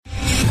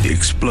The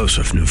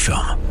explosive new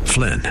film,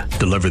 Flynn,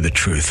 deliver the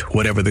truth,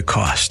 whatever the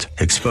cost,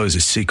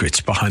 exposes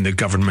secrets behind the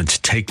government's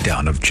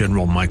takedown of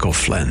General Michael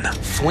Flynn.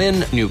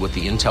 Flynn knew what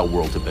the intel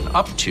world had been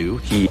up to.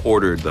 He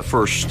ordered the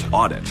first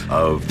audit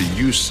of the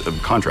use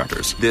of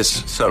contractors.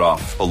 This set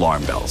off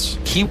alarm bells.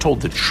 He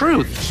told the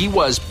truth. He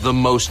was the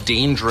most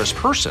dangerous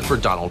person for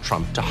Donald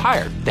Trump to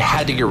hire. They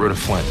had to get rid of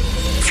Flynn.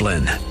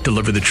 Flynn,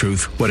 deliver the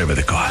truth, whatever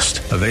the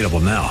cost. Available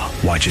now.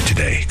 Watch it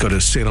today. Go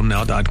to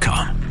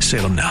salemnow.com.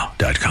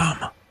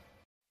 salemnow.com.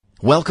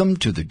 Welcome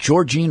to the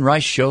Georgene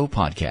Rice Show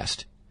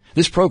podcast.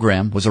 This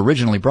program was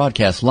originally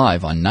broadcast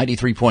live on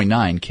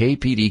 93.9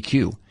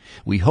 KPDQ.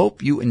 We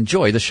hope you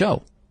enjoy the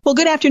show. Well,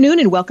 good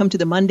afternoon and welcome to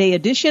the Monday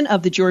edition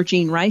of the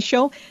Georgene Rice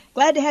Show.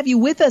 Glad to have you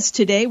with us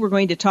today. We're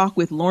going to talk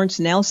with Lawrence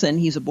Nelson.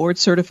 He's a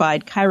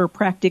board-certified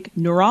chiropractic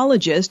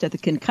neurologist at the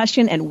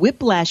Concussion and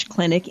Whiplash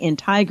Clinic in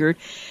Tigard.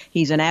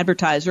 He's an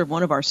advertiser of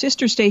one of our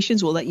sister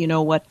stations. We'll let you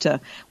know what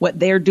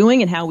they're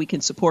doing and how we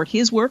can support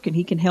his work, and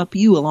he can help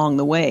you along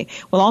the way.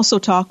 We'll also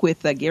talk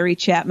with Gary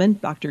Chapman.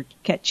 Dr.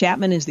 Ket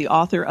Chapman is the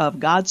author of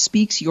God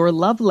Speaks Your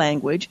Love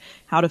Language,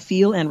 How to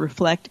Feel and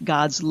Reflect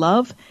God's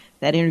Love.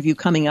 That interview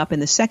coming up in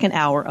the second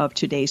hour of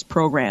today's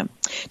program.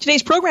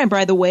 Today's program,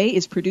 by the way,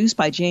 is produced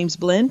by James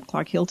Blinn.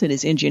 Clark Hilton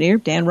is engineer.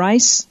 Dan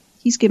Rice,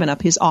 he's given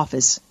up his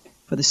office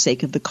for the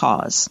sake of the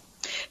cause.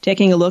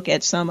 Taking a look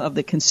at some of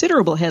the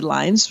considerable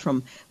headlines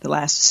from the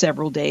last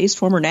several days,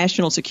 former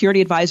National Security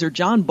Advisor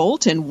John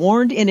Bolton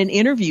warned in an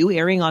interview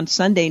airing on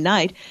Sunday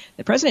night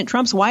that President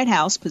Trump's White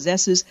House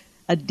possesses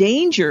a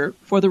danger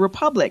for the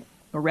republic,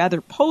 or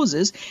rather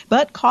poses,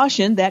 but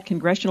cautioned that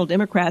congressional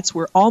Democrats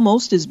were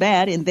almost as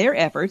bad in their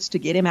efforts to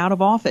get him out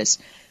of office.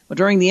 Well,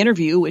 during the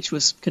interview, which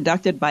was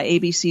conducted by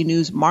ABC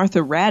News' Martha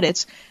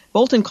Raddatz,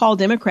 Bolton called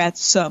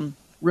Democrats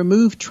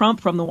remove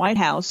Trump from the White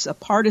House a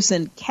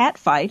partisan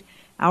catfight.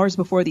 Hours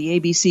before the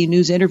ABC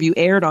News interview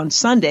aired on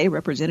Sunday,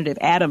 Representative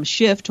Adam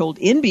Schiff told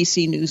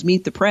NBC News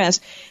Meet the Press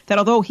that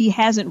although he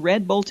hasn't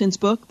read Bolton's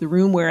book, The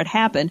Room Where It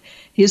Happened,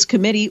 his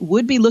committee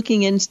would be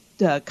looking in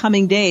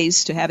coming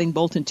days to having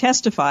Bolton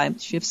testify.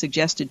 Schiff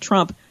suggested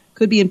Trump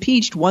could be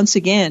impeached once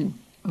again.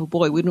 Oh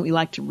boy, wouldn't we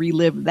like to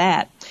relive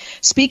that?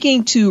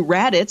 Speaking to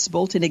Raddatz,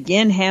 Bolton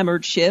again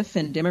hammered Schiff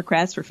and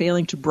Democrats for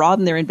failing to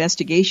broaden their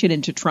investigation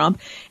into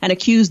Trump and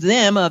accused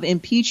them of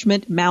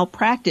impeachment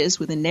malpractice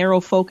with a narrow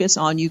focus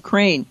on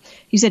Ukraine.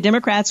 He said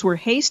Democrats were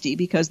hasty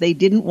because they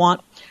didn't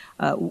want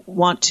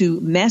to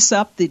mess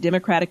up the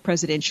Democratic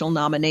presidential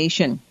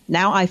nomination.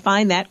 Now I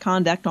find that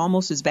conduct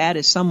almost as bad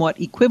as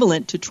somewhat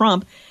equivalent to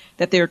Trump,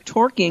 that they're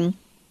torquing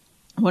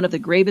one of the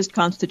gravest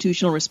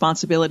constitutional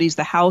responsibilities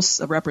the House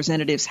of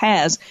Representatives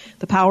has,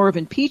 the power of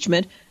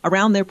impeachment,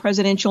 around their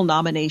presidential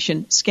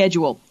nomination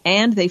schedule.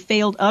 And they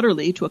failed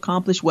utterly to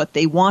accomplish what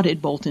they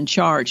wanted, Bolton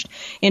charged.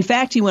 In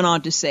fact, he went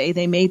on to say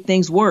they made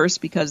things worse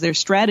because their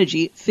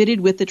strategy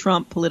fitted with the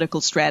Trump political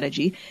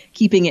strategy,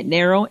 keeping it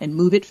narrow and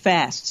move it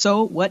fast.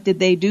 So what did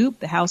they do?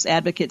 The House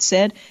advocate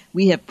said,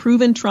 we have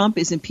proven Trump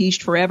is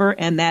impeached forever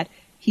and that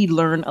he'd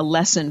learn a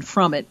lesson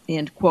from it,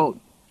 end quote.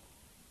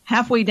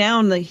 Halfway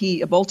down,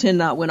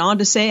 Bolton went on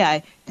to say,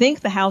 I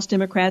think the House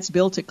Democrats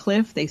built a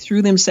cliff. They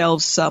threw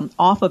themselves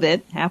off of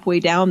it.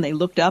 Halfway down, they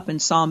looked up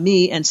and saw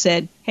me and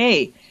said,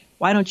 hey,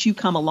 why don't you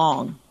come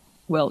along?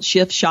 Well,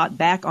 Schiff shot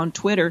back on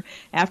Twitter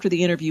after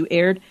the interview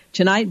aired.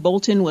 Tonight,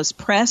 Bolton was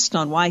pressed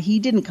on why he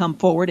didn't come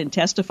forward and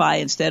testify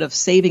instead of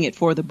saving it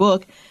for the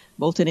book.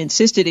 Bolton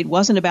insisted it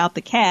wasn't about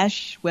the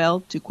cash.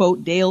 Well, to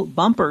quote Dale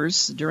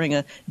Bumpers during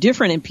a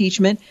different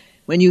impeachment,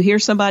 when you hear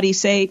somebody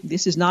say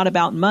this is not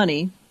about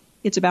money,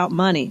 it's about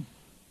money.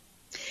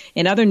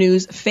 In other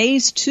news,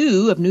 Phase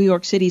 2 of New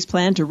York City's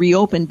plan to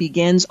reopen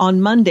begins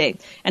on Monday,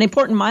 an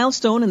important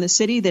milestone in the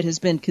city that has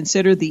been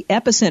considered the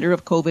epicenter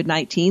of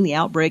COVID-19, the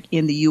outbreak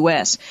in the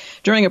U.S.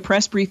 During a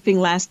press briefing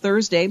last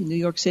Thursday, New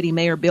York City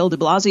Mayor Bill de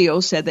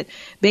Blasio said that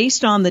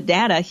based on the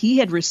data he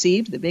had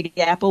received, the Big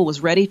Apple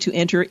was ready to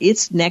enter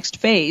its next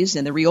phase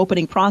in the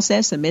reopening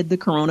process amid the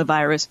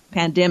coronavirus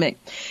pandemic.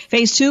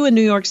 Phase 2 in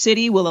New York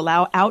City will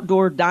allow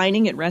outdoor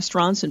dining at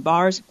restaurants and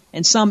bars,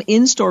 and some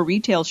in-store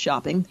retail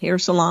shopping. Hair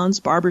salons,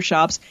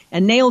 barbershops,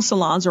 and nail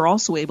salons are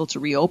also able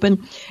to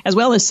reopen, as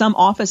well as some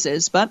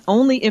offices, but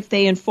only if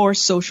they enforce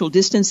social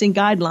distancing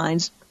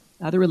guidelines.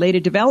 Other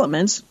related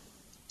developments: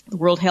 the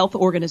World Health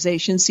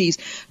Organization sees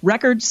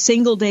record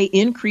single-day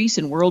increase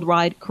in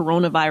worldwide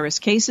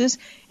coronavirus cases,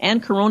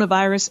 and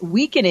coronavirus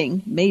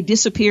weakening may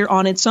disappear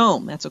on its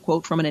own. That's a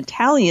quote from an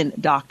Italian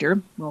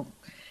doctor. We'll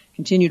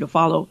continue to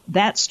follow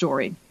that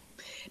story.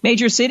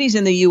 Major cities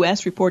in the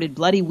U.S. reported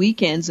bloody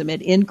weekends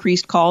amid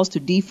increased calls to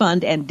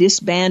defund and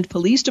disband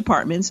police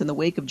departments in the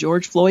wake of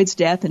George Floyd's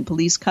death in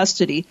police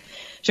custody.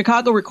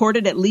 Chicago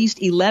recorded at least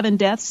 11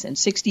 deaths and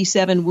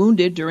 67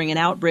 wounded during an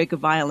outbreak of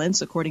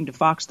violence, according to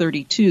Fox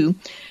 32.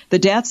 The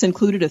deaths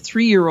included a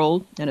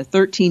 3-year-old and a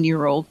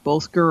 13-year-old,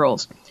 both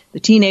girls. The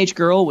teenage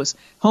girl was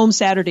home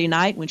Saturday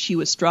night when she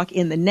was struck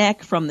in the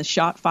neck from the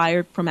shot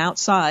fired from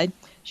outside.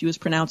 She was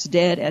pronounced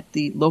dead at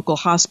the local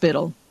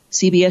hospital.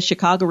 CBS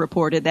Chicago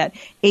reported that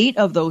 8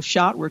 of those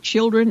shot were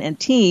children and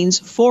teens.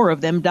 4 of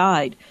them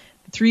died.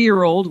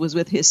 3-year-old was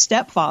with his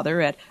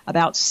stepfather at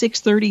about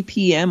 6:30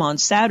 p.m. on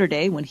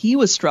Saturday when he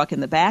was struck in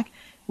the back.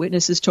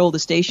 Witnesses told the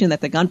station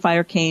that the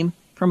gunfire came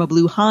from a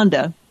blue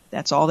Honda.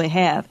 That's all they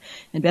have.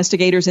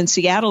 Investigators in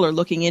Seattle are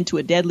looking into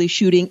a deadly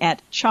shooting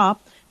at CHOP,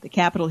 the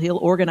Capitol Hill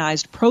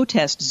organized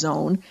protest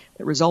zone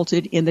that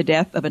resulted in the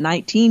death of a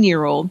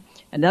 19-year-old.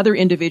 Another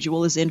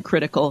individual is in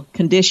critical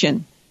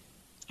condition.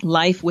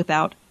 Life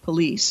without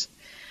police.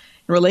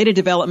 In related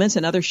developments,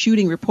 another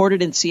shooting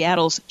reported in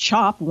Seattle's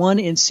CHOP, one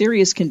in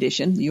serious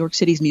condition. New York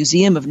City's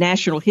Museum of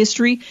Natural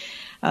History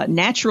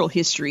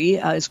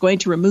is going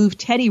to remove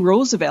Teddy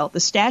Roosevelt, the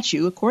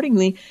statue,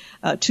 accordingly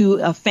to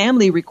a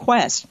family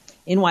request.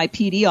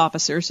 NYPD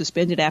officers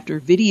suspended after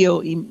video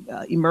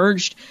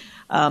emerged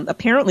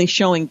apparently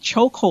showing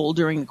chokehold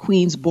during the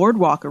Queens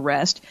Boardwalk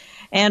arrest.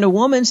 And a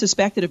woman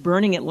suspected of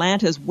burning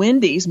Atlanta's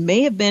Wendy's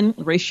may have been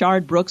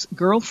Rayshard Brooks'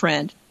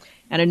 girlfriend.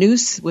 And a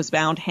noose was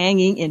found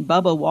hanging in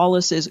Bubba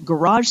Wallace's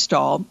garage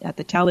stall at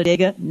the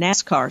Talladega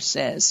NASCAR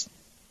says.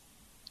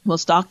 Well,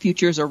 stock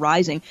futures are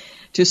rising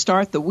to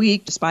start the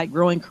week despite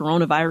growing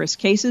coronavirus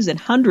cases, and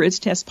hundreds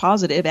test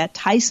positive at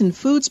Tyson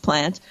Foods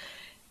plant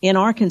in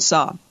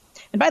Arkansas.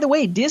 And by the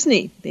way,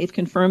 Disney, they've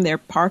confirmed their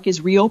park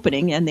is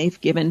reopening, and they've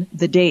given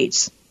the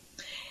dates.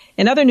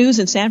 In other news,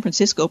 in San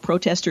Francisco,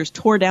 protesters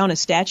tore down a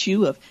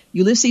statue of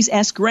Ulysses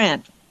S.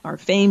 Grant, our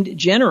famed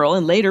general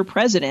and later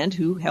president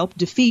who helped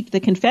defeat the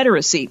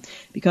Confederacy,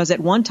 because at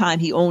one time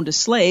he owned a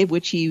slave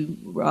which he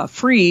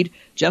freed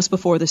just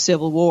before the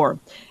Civil War.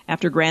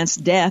 After Grant's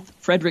death,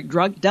 Frederick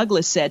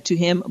Douglass said to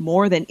him,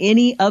 "More than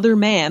any other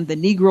man, the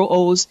Negro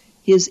owes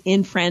his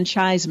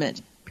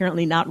enfranchisement."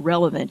 Apparently not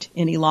relevant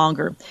any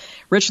longer.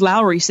 Rich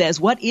Lowry says,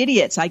 "What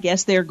idiots. I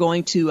guess they're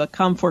going to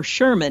come for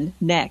Sherman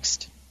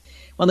next."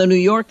 Well, in New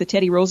York, the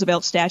Teddy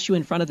Roosevelt statue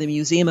in front of the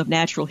Museum of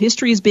Natural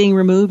History is being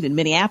removed. In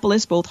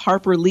Minneapolis, both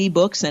Harper Lee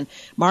books and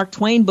Mark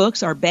Twain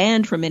books are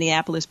banned from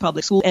Minneapolis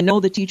Public School, and no,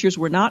 the teachers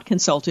were not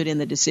consulted in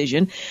the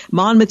decision.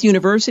 Monmouth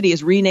University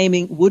is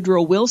renaming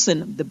Woodrow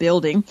Wilson the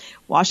building.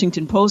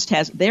 Washington Post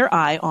has their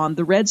eye on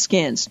the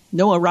Redskins.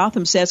 Noah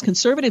Rotham says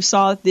conservatives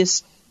saw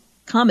this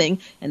coming,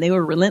 and they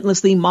were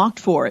relentlessly mocked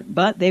for it.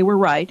 But they were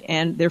right,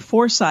 and their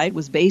foresight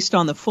was based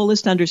on the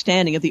fullest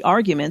understanding of the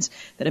arguments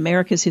that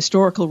America's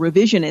historical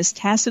revisionists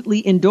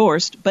tacitly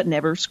endorsed but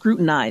never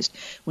scrutinized.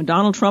 When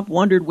Donald Trump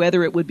wondered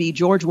whether it would be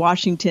George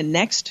Washington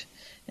next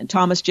and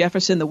Thomas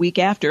Jefferson the week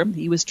after,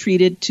 he was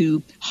treated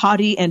to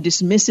haughty and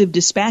dismissive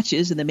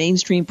dispatches in the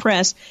mainstream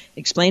press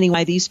explaining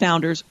why these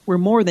founders were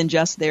more than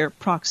just their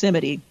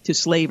proximity to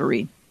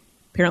slavery.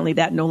 Apparently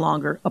that no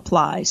longer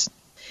applies.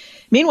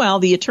 Meanwhile,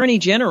 the Attorney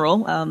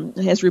General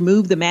has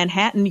removed the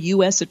Manhattan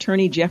U.S.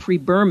 Attorney Jeffrey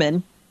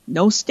Berman.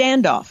 No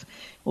standoff.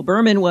 Well,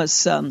 Berman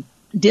was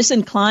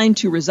disinclined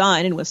to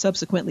resign and was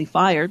subsequently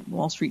fired.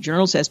 Wall Street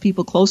Journal says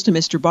people close to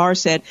Mr. Barr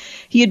said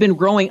he had been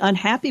growing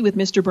unhappy with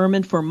Mr.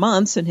 Berman for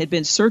months and had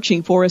been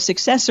searching for a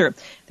successor.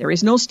 There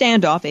is no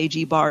standoff.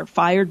 AG Barr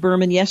fired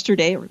Berman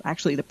yesterday, or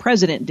actually the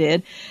president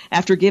did,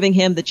 after giving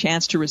him the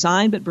chance to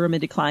resign, but Berman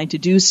declined to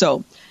do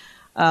so.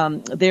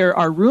 There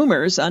are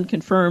rumors,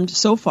 unconfirmed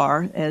so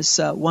far, as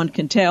one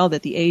can tell,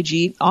 that the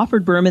AG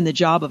offered Berman the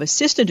job of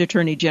Assistant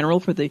Attorney General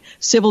for the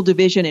Civil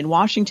Division in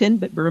Washington,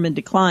 but Berman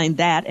declined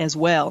that as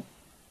well.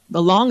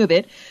 The long of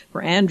it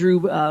for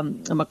Andrew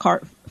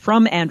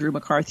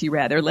McCarthy,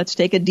 let's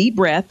take a deep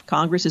breath.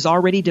 Congress is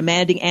already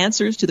demanding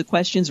answers to the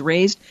questions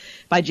raised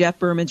by Jeff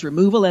Berman's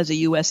removal as a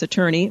U.S.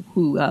 attorney,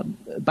 who,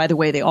 by the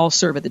way, they all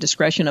serve at the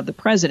discretion of the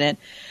president.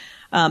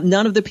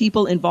 None of the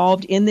people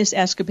involved in this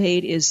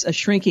escapade is a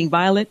shrinking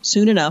violet.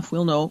 Soon enough,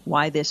 we'll know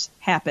why this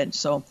happened.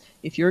 So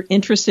if you're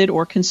interested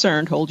or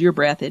concerned, hold your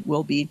breath. It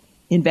will be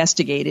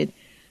investigated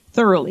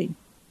thoroughly.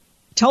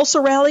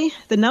 Tulsa rally,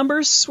 the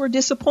numbers were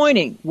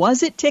disappointing.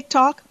 Was it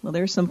TikTok? Well,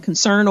 there's some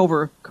concern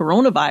over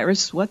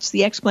coronavirus. What's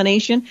the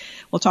explanation?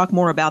 We'll talk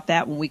more about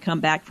that when we come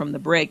back from the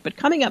break. But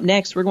coming up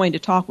next, we're going to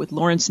talk with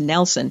Lawrence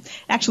Nelson.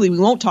 Actually, we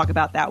won't talk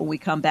about that when we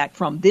come back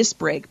from this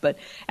break. But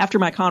after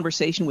my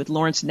conversation with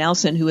Lawrence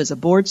Nelson, who is a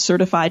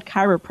board-certified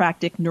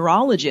chiropractic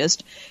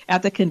neurologist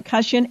at the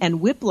Concussion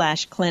and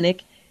Whiplash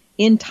Clinic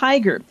in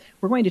Tiger,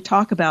 we're going to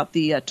talk about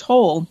the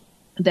toll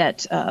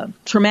that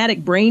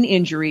traumatic brain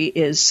injury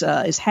is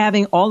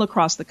having all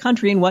across the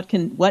country, and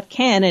what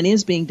can and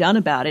is being done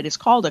about it. It's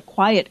called a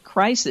quiet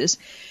crisis,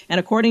 and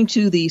according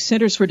to the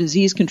Centers for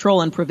Disease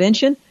Control and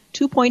Prevention,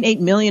 2.8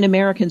 million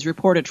Americans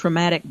report a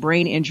traumatic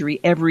brain injury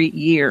every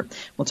year.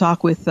 We'll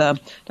talk with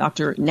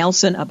Dr.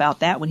 Nelson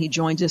about that when he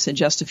joins us in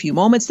just a few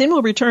moments. Then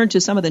we'll return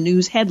to some of the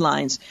news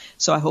headlines,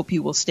 so I hope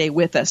you will stay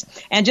with us.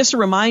 And just a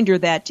reminder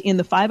that in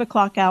the 5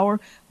 o'clock hour,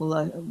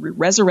 we'll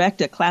resurrect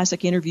a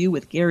classic interview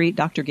with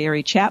Dr.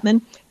 Gary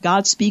Chapman,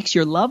 God Speaks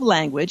Your Love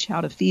Language,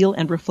 How to Feel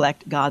and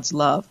Reflect God's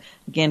Love.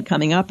 Again,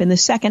 coming up in the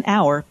second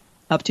hour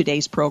of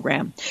today's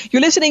program.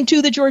 You're listening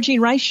to The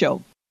Georgene Rice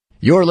Show.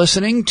 You're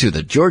listening to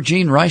the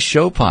Georgene Rice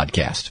Show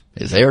podcast.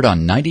 It's aired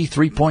on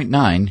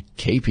 93.9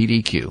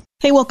 KPDQ.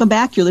 Hey, welcome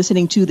back. You're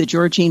listening to The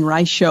Georgene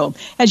Rice Show.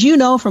 As you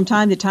know, from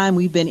time to time,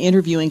 we've been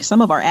interviewing some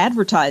of our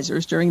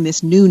advertisers during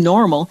this new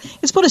normal.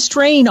 It's put a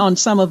strain on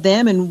some of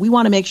them, and we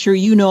want to make sure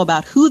you know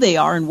about who they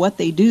are and what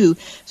they do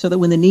so that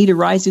when the need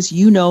arises,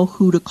 you know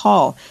who to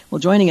call. Well,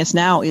 joining us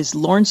now is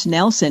Lawrence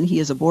Nelson. He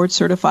is a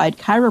board-certified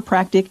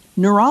chiropractic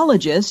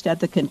neurologist at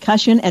the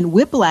Concussion and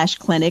Whiplash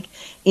Clinic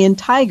in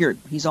Tigard.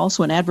 He's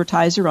also an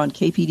advertiser on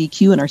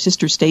KPDQ and our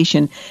sister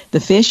station, The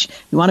Fish.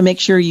 We want to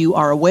make sure you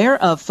are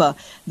aware of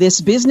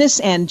this business,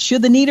 and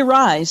should the need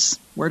arise,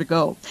 where to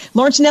go.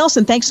 Lawrence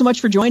Nelson, thanks so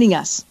much for joining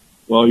us.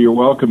 Well, you're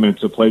welcome.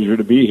 It's a pleasure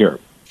to be here.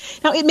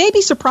 Now, it may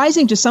be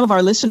surprising to some of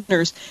our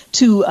listeners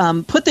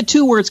to put the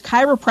two words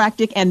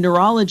chiropractic and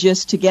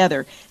neurologist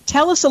together.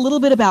 Tell us a little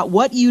bit about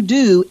what you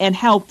do and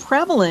how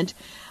prevalent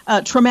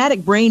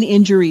traumatic brain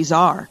injuries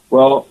are.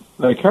 Well,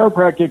 a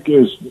chiropractic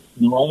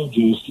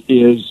neurologist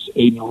is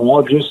a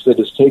neurologist that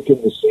has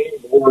taken the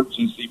same boards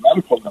as the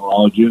medical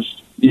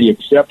neurologist, the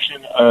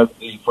exception of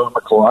the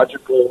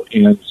pharmacological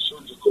and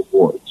surgical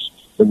boards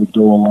that would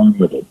go along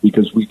with it,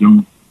 because we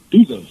don't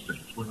do those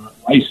things. We're not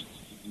licensed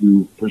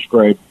to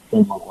prescribe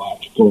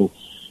pharmacological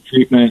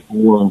treatment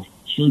or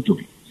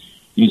surgery.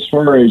 As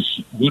far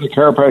as what a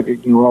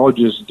chiropractic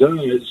neurologist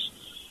does,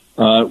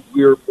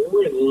 we're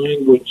more in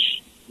line with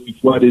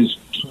what is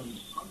termed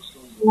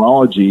functional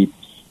neurology,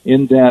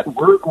 in that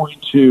we're going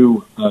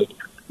to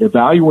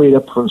evaluate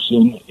a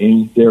person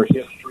and their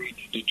history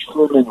to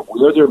determine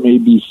where there may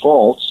be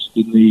faults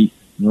in the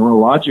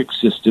neurologic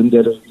system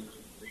that are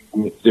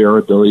with their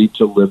ability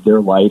to live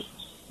their life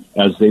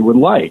as they would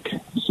like.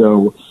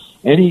 So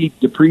any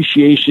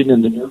depreciation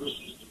in the nervous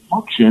system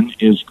function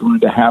is going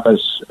to have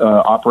us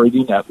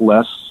operating at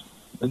less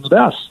than the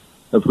best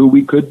of who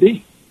we could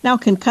be. Now,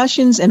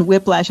 concussions and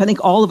whiplash, I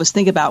think all of us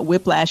think about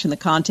whiplash in the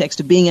context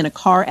of being in a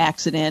car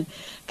accident.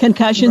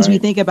 Concussions, right. We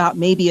think about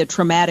maybe a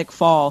traumatic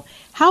fall.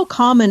 How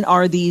common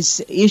are these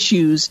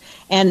issues,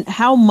 and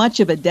how much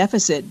of a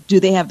deficit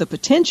do they have the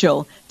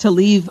potential to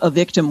leave a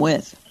victim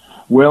with?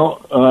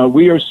 Well,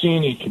 we are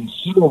seeing a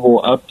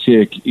considerable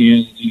uptick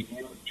in the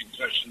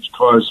concussions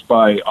caused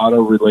by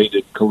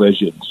auto-related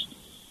collisions.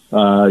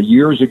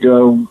 Years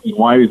ago,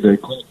 why the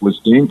clinic was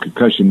named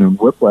Concussion and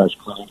Whiplash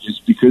Clinic is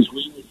because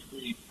we would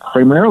treat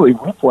primarily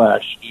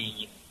whiplash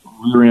in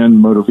rear-end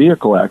motor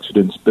vehicle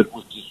accidents, but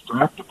with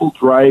distractible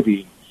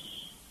driving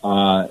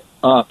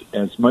up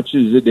as much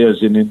as it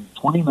is, and in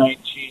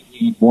 2019,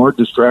 we had more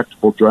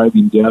distractible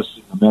driving deaths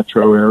in the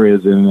metro area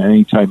than at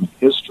any time in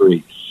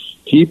history.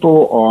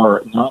 People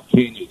are not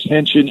paying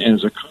attention, and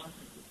as a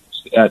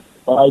consequence, that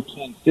 5,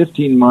 10,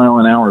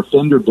 15-mile-an-hour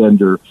fender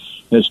bender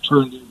has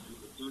turned into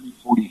a 30,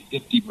 40,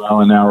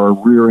 50-mile-an-hour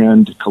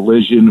rear-end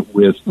collision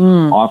with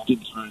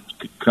oftentimes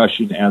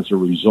concussion as a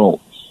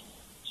result.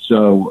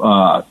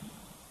 So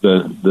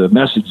the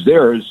message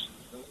there is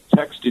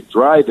text and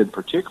drive in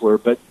particular,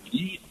 but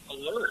be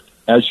alert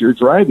as you're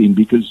driving,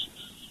 because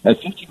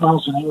at 50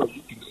 miles an hour,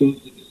 you can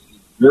see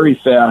very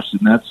fast,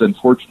 and that's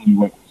unfortunately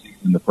what we see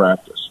in the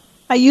practice.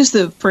 I used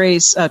the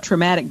phrase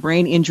traumatic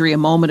brain injury a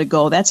moment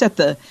ago. That's at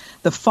the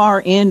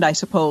far end, I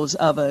suppose,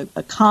 of a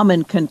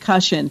common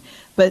concussion.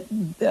 But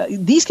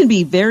these can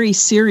be very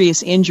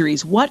serious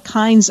injuries. What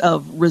kinds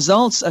of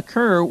results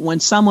occur when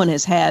someone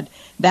has had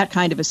that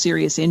kind of a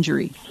serious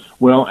injury?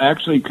 Well,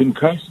 actually,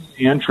 concussion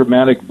and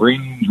traumatic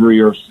brain injury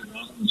are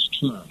synonymous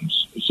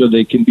terms, so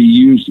they can be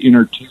used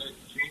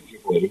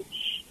interchangeably.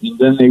 And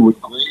then they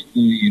would grade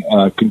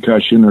the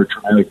concussion or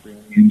traumatic brain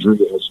injury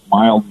as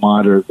mild,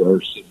 moderate, or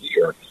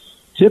severe.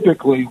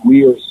 Typically,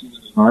 we are seeing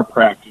in our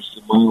practice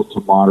a mild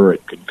to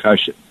moderate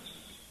concussion.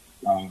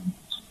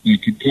 The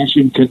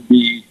concussion can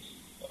be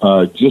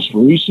just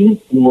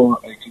recent, or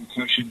a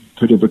concussion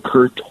could have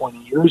occurred 20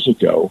 years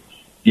ago,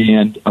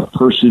 and a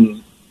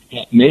person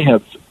may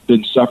have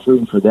been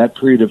suffering for that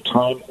period of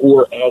time,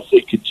 or as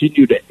they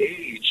continue to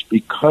age,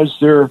 because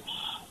they're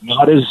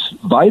not as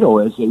vital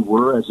as they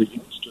were as a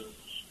youngster,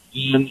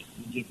 then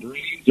the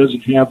brain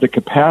doesn't have the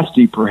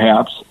capacity,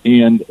 perhaps,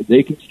 and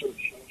they can start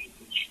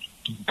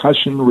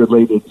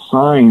concussion-related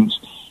signs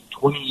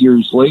 20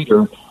 years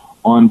later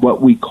on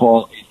what we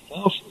call a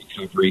false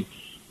recovery,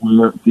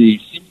 where the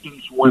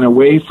symptoms went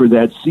away for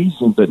that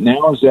season, but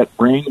now as that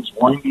brain is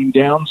winding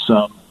down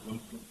some, those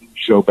symptoms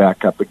show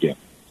back up again.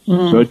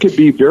 So it could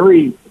be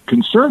very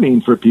concerning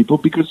for people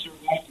because their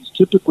life is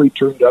typically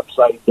turned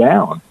upside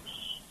down.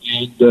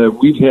 And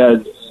we've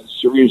had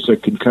serious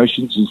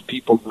concussions as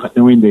people not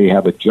knowing they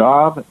have a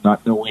job,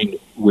 not knowing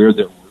where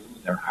their room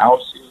in their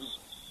house is,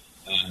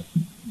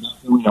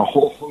 not knowing a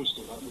whole host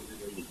of other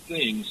related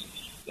things.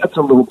 That's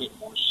a little bit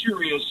more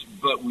serious,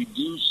 but we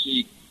do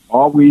see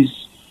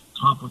always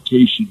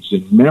complications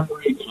in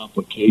memory,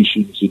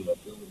 complications in the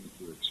ability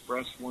to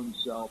express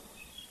oneself,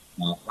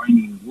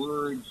 finding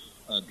words,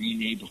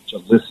 being able to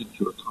listen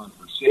to a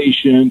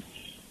conversation.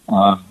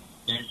 And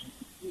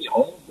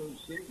all of those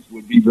things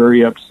would be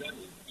very upsetting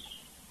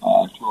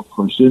to a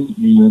person, and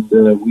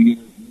we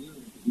intervene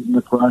in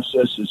the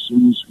process as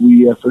soon as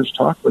we first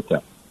talk with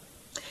them.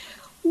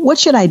 What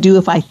should I do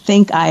if I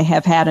think I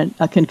have had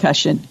a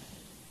concussion?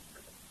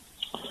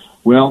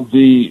 Well,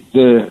 the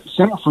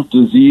Center for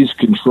Disease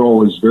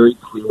Control is very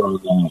clear on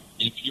that.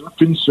 If you're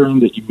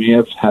concerned that you may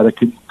have had a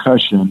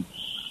concussion,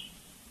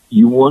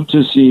 you want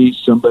to see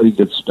somebody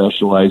that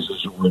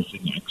specializes or is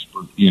an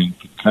expert in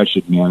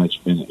concussion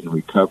management and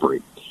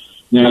recovery.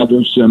 Now,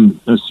 there's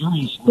some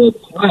serious red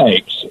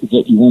flags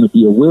that you want to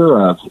be aware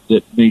of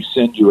that may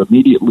send you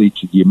immediately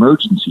to the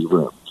emergency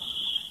room.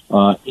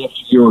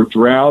 If you're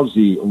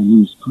drowsy or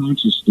lose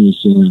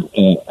consciousness and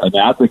an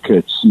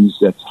advocate sees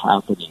that's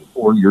happening,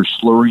 or you're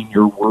slurring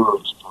your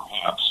words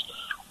perhaps,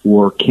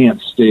 or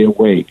can't stay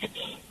awake,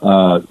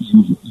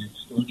 you've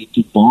started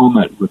to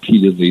vomit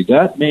repeatedly,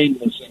 that may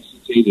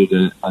necessitate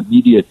an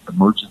immediate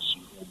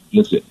emergency room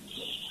visit.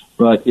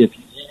 But if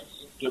you have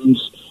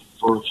symptoms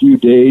for a few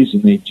days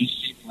and they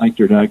just seem like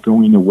they're not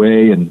going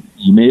away, and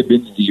you may have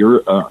been to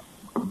the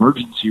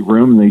emergency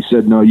room and they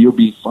said, no, you'll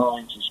be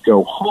fine, just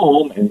go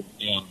home, and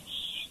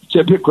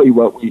typically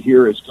what we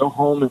hear is go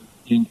home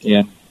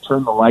and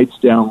turn the lights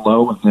down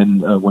low, and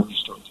then when you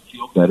start to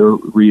feel better,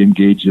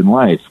 re-engage in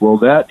life. Well,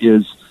 that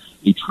is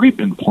a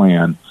treatment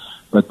plan,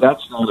 but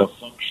that's not a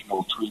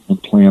functional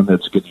treatment plan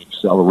that's going to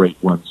accelerate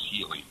one's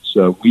healing.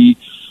 So we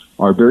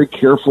are very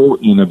careful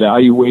in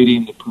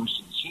evaluating the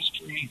person's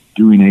history,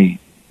 doing a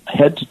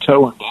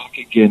head-to-toe and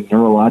back-again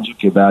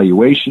neurologic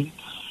evaluation,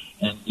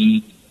 and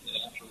then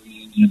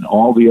factoring in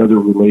all the other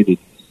related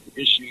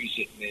issues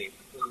that may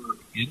occur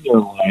in their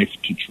life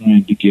to try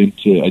and begin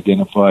to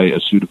identify a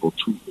suitable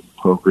treatment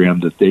program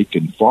that they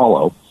can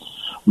follow.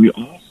 We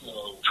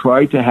also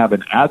try to have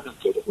an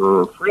advocate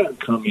or a friend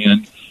come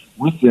in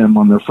with them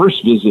on their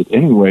first visit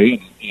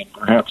anyway, and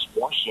perhaps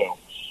more so,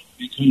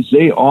 because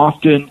they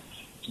often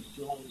can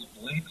fill in the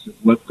blanks of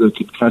what the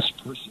concussed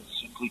person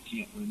simply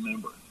can't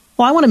remember.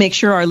 Well, I want to make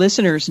sure our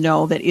listeners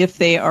know that if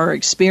they are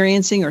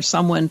experiencing or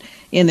someone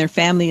in their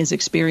family is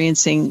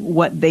experiencing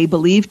what they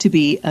believe to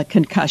be a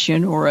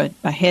concussion or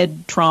a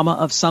head trauma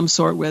of some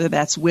sort, whether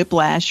that's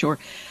whiplash or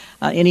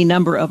any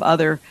number of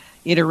other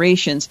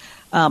iterations,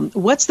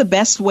 what's the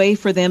best way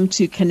for them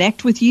to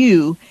connect with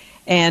you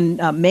and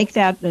make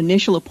that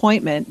initial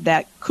appointment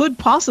that could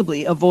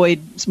possibly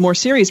avoid more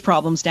serious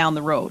problems down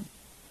the road?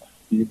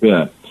 You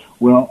bet.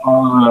 Well,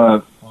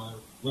 our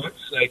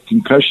website,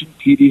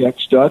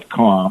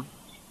 concussionpdx.com,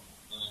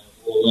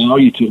 will allow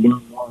you to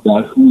learn more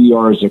about who we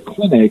are as a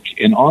clinic,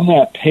 and on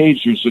that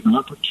page there's an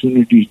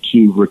opportunity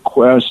to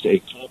request a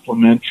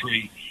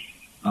complimentary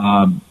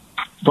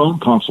phone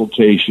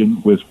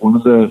consultation with one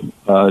of the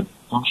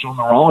functional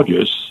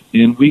neurologists,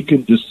 and we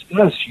can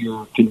discuss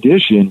your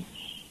condition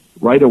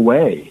right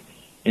away.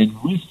 And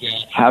with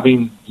that,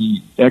 having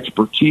the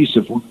expertise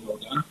of one of our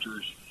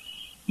doctors,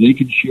 they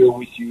can share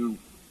with you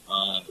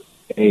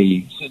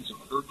a sense of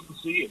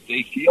urgency if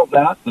they feel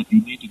that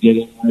you need to get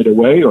in right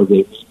away, or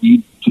they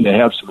need to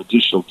have some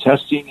additional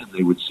testing, and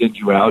they would send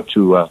you out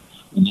to an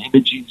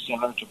imaging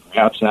center to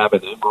perhaps have an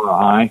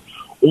MRI,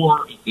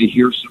 or if they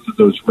hear some of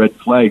those red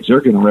flags,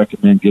 they're going to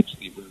recommend get to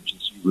the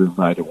emergency room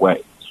right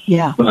away.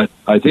 Yeah. But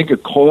I think a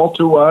call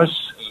to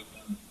us,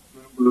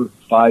 number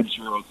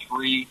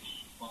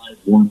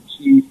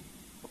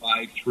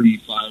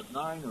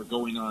 503-512-5359, or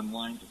going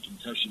online to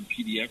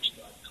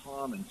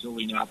concussionpdx.com and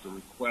filling out the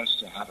request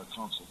to have a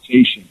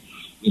consultation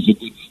is a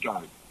good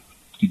start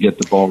to get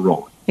the ball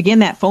rolling. Again,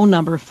 that phone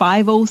number,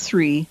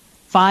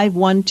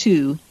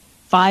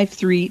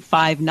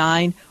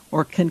 503-512-5359,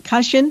 or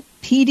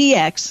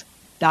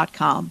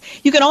concussionpdx.com.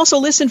 You can also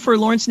listen for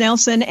Lawrence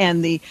Nelson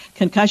and the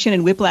Concussion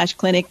and Whiplash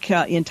Clinic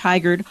in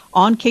Tigard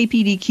on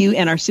KPDQ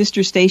and our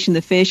sister station,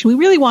 The Fish. We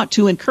really want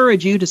to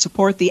encourage you to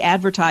support the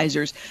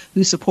advertisers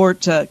who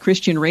support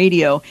Christian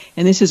radio,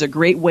 and this is a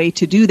great way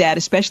to do that,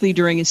 especially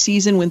during a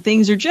season when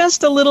things are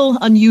just a little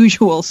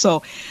unusual.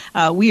 So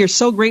we are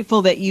so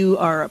grateful that you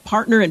are a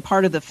partner and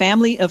part of the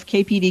family of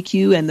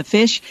KPDQ and The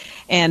Fish,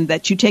 and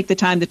that you take the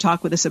time to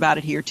talk with us about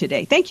it here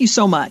today. Thank you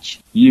so much.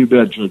 You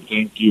betcha.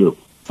 Thank you.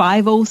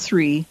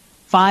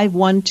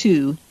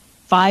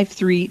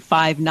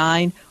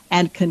 503-512-5359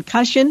 and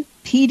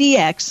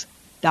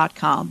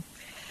concussionpdx.com.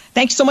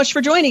 Thanks so much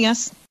for joining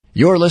us.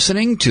 You're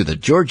listening to the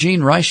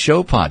Georgene Rice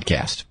Show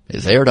podcast.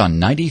 It's aired on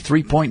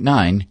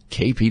 93.9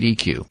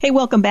 KPDQ. Hey,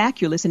 welcome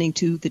back. You're listening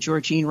to the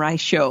Georgene Rice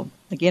Show.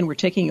 Again, we're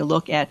taking a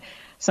look at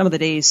some of the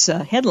day's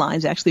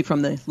headlines, actually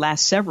from the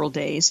last several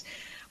days.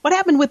 What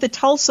happened with the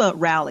Tulsa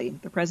rally?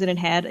 The president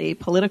had a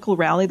political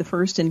rally, the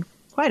first in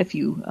quite a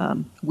few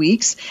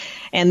weeks,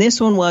 and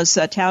this one was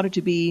touted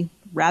to be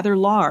rather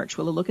large.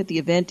 We'll look at the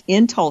event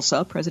in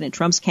Tulsa. President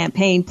Trump's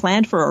campaign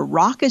planned for a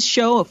raucous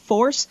show of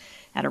force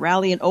at a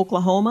rally in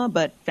Oklahoma,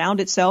 but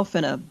found itself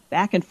in a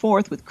back and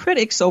forth with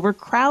critics over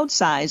crowd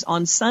size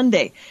on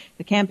Sunday.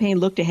 The campaign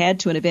looked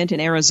ahead to an event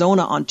in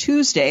Arizona on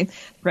Tuesday.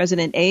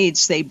 President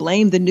aides, they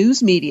blamed the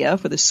news media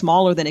for the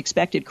smaller than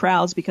expected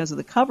crowds because of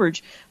the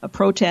coverage of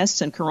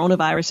protests and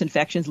coronavirus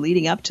infections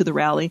leading up to the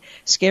rally,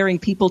 scaring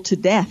people to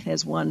death,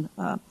 as one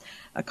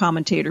a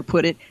commentator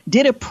put it.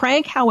 Did a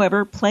prank,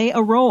 however, play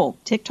a role?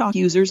 TikTok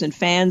users and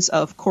fans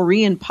of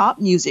Korean pop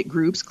music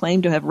groups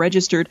claim to have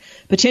registered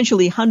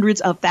potentially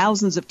hundreds of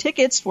thousands of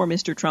tickets for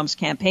Mr. Trump's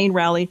campaign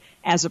rally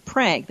as a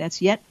prank.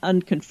 That's yet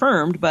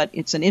unconfirmed, but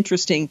it's an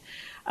interesting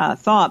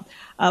thought.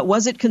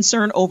 Was it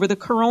concern over the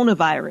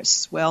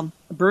coronavirus? Well,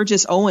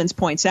 Burgess Owens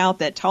points out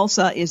that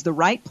Tulsa is the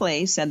right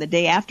place and the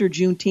day after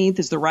Juneteenth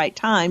is the right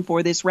time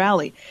for this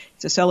rally.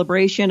 It's a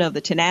celebration of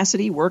the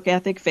tenacity, work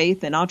ethic,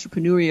 faith, and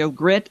entrepreneurial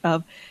grit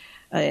of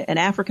an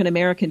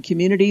African-American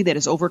community that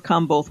has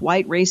overcome both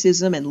white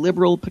racism and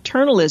liberal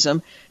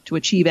paternalism to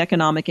achieve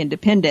economic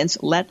independence.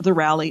 Let the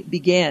rally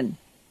begin.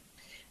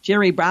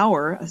 Jerry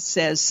Brower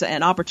says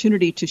an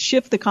opportunity to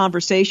shift the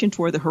conversation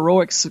toward the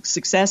heroic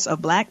success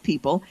of black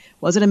people.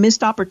 Was it a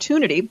missed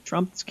opportunity?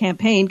 Trump's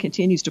campaign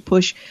continues to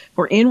push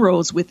for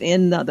inroads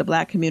within the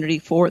black community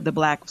for the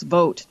black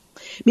vote.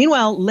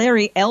 Meanwhile,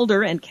 Larry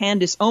Elder and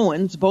Candace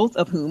Owens, both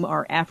of whom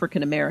are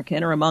African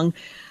American, are among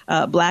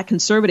black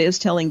conservatives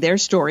telling their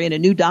story in a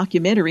new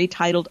documentary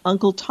titled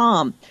Uncle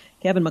Tom.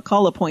 Kevin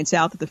McCullough points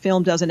out that the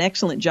film does an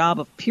excellent job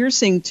of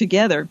piercing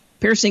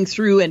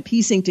through and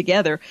piecing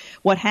together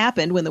what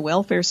happened when the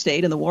welfare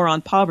state and the war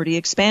on poverty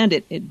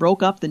expanded. It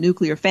broke up the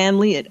nuclear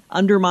family, it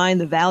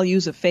undermined the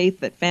values of faith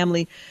that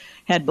family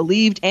had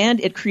believed, and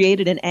it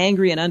created an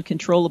angry and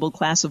uncontrollable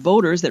class of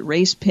voters that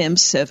race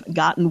pimps have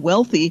gotten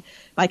wealthy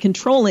by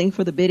controlling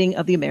for the bidding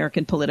of the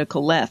American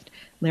political left.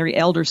 Larry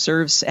Elder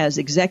serves as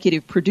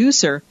executive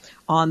producer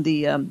on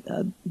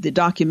the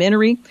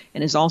documentary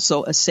and is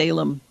also a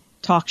Salem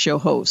talk show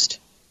host.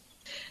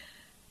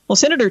 Well,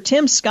 Senator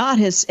Tim Scott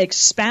has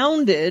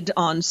expounded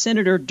on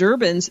Senator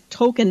Durbin's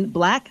token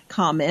black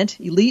comment.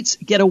 Elites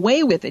get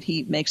away with it,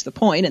 he makes the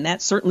point, and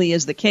that certainly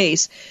is the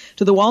case.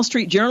 To the Wall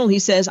Street Journal, he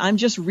says, I'm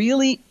just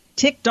really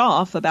ticked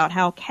off about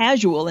how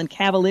casual and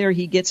cavalier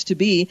he gets to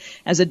be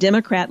as a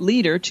Democrat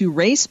leader to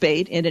race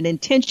bait in an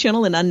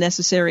intentional and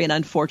unnecessary and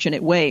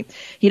unfortunate way.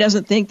 He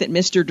doesn't think that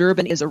Mr.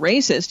 Durbin is a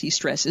racist, he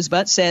stresses,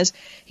 but says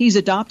he's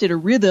adopted a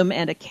rhythm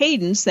and a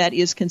cadence that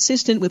is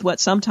consistent with what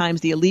sometimes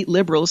the elite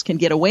liberals can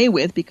get away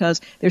with because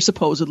they're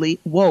supposedly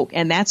woke.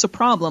 And that's a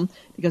problem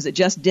because it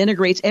just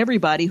denigrates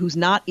everybody who's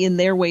not in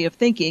their way of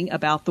thinking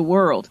about the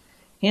world.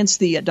 Hence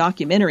the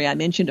documentary I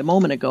mentioned a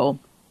moment ago,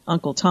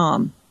 Uncle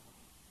Tom.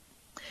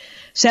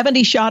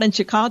 70 shot in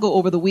Chicago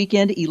over the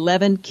weekend,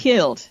 11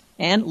 killed,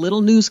 and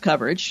little news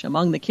coverage.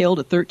 Among the killed,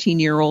 a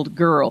 13-year-old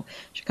girl.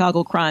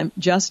 Chicago crime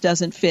just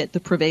doesn't fit the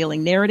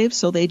prevailing narrative,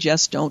 so they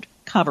just don't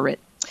cover it.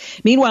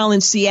 Meanwhile,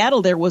 in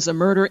Seattle, there was a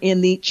murder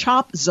in the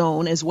CHOP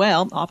zone as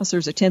well.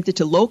 Officers attempted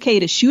to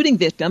locate a shooting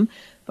victim,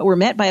 but were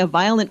met by a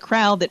violent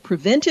crowd that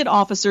prevented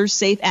officers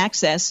safe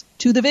access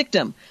to the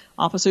victim.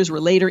 Officers were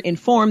later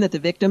informed that the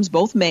victims,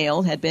 both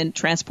male, had been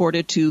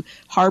transported to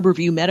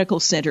Harborview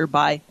Medical Center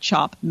by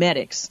CHOP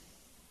medics.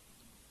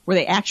 Were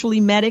they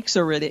actually medics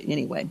or were they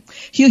anyway?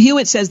 Hugh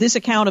Hewitt says this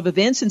account of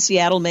events in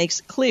Seattle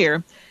makes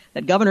clear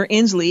that Governor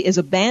Inslee is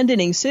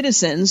abandoning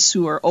citizens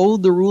who are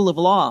owed the rule of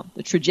law.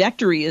 The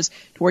trajectory is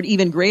toward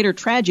even greater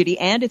tragedy,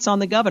 and it's on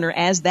the governor,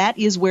 as that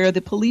is where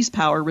the police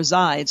power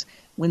resides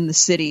when the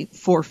city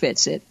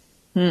forfeits it.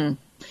 Weren't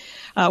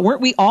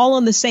we all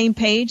on the same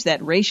page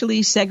that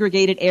racially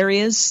segregated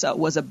areas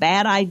was a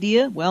bad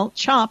idea? Well,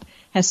 CHOP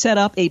has set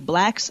up a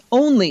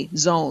blacks-only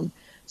zone.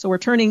 So we're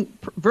turning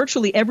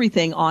virtually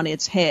everything on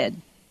its head.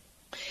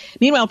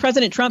 Meanwhile,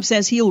 President Trump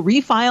says he'll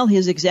refile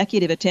his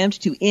executive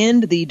attempt to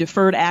end the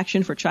Deferred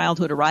Action for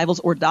Childhood Arrivals,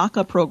 or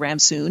DACA, program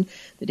soon.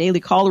 The Daily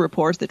Caller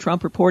reports that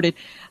Trump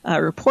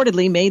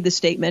reportedly made the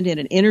statement in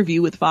an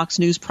interview with Fox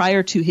News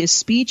prior to his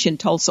speech in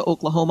Tulsa,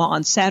 Oklahoma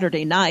on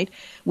Saturday night.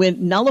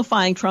 When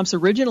nullifying Trump's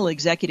original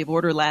executive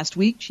order last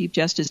week, Chief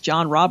Justice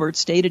John Roberts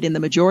stated in the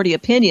majority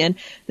opinion,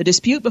 the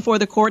dispute before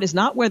the court is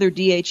not whether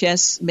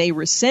DHS may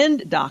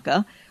rescind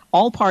DACA.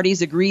 All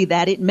parties agree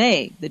that it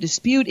may. The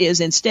dispute is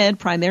instead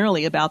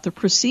primarily about the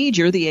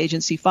procedure the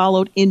agency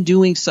followed in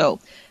doing so.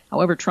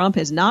 However, Trump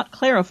has not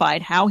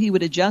clarified how he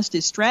would adjust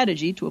his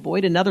strategy to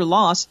avoid another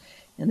loss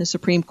in the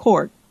Supreme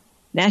Court.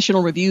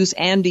 National Review's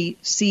Andy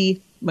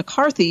C.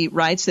 McCarthy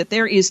writes that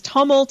there is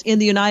tumult in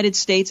the United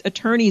States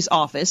Attorney's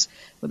Office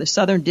for the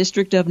Southern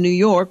District of New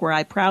York, where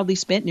I proudly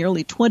spent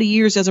nearly 20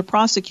 years as a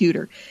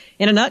prosecutor.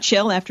 In a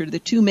nutshell, after the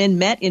two men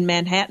met in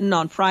Manhattan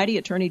on Friday,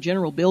 Attorney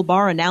General Bill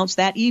Barr announced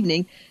that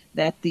evening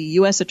that the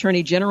U.S.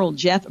 Attorney General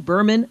Jeff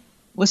Berman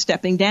was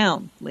stepping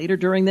down. Later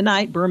during the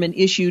night, Berman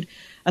issued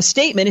a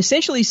statement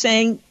essentially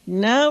saying,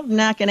 no,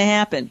 not going to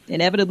happen.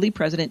 Inevitably,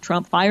 President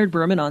Trump fired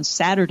Berman on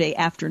Saturday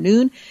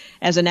afternoon.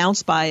 As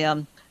announced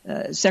by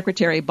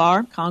Secretary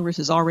Barr, Congress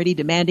is already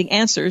demanding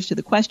answers to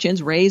the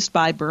questions raised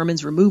by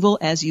Berman's removal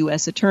as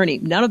U.S. Attorney.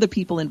 None of the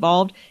people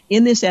involved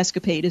in this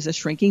escapade is a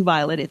shrinking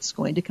violet. It's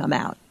going to come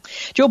out.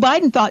 Joe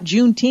Biden thought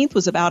Juneteenth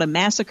was about a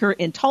massacre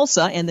in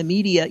Tulsa, and the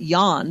media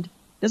yawned.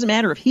 Doesn't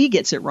matter if he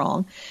gets it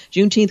wrong.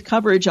 Juneteenth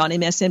coverage on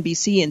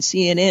MSNBC and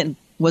CNN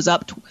was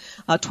up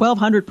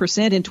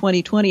 1,200% in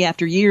 2020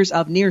 after years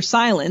of near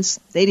silence.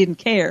 They didn't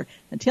care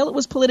until it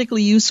was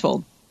politically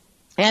useful.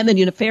 And the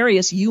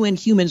nefarious UN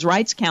Human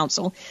Rights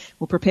Council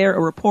will prepare a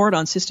report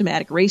on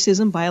systematic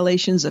racism,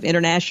 violations of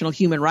international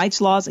human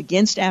rights laws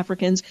against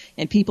Africans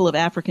and people of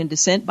African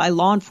descent by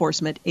law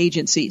enforcement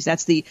agencies.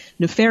 That's the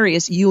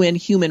nefarious UN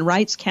Human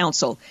Rights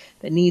Council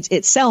that needs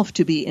itself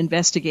to be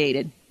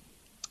investigated.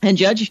 And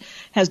judge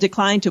has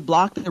declined to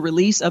block the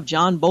release of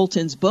John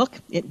Bolton's book.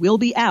 It will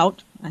be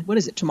out. What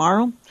is it,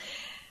 tomorrow?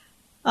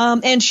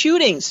 And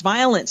shootings,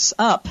 violence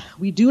up.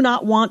 We do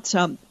not want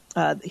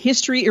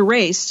history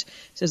erased,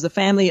 says the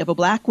family of a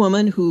black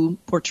woman who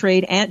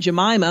portrayed Aunt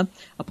Jemima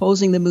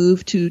opposing the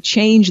move to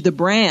change the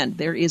brand.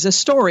 There is a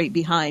story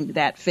behind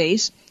that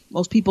face.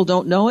 Most people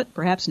don't know it.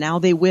 Perhaps now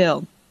they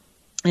will.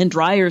 And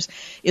Dreyer's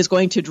is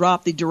going to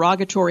drop the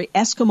derogatory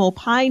Eskimo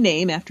pie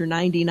name after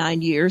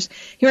 99 years.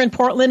 Here in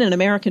Portland, an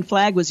American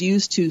flag was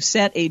used to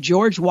set a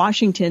George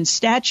Washington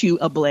statue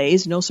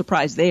ablaze. No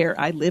surprise there.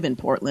 I live in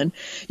Portland.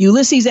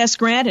 Ulysses S.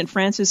 Grant and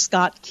Francis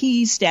Scott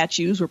Key's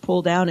statues were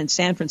pulled down in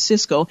San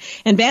Francisco.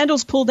 And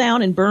vandals pulled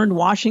down and burned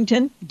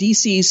Washington,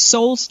 D.C.'s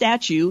sole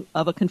statue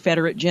of a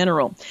Confederate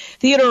general.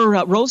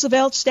 Theodore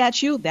Roosevelt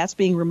statue, that's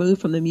being removed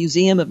from the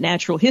Museum of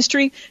Natural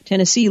History.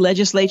 Tennessee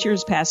legislature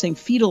is passing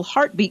fetal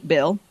heartbeat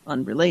bill.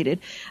 Unrelated.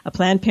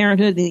 Planned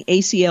Parenthood and the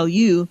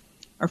ACLU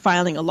are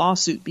filing a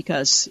lawsuit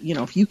because,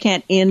 if you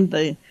can't end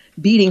the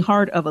beating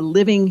heart of a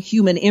living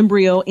human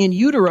embryo in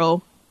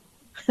utero,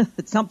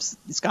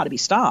 it's got to be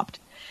stopped.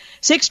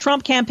 6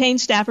 Trump campaign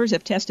staffers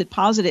have tested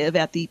positive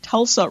at the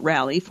Tulsa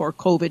rally for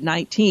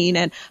COVID-19,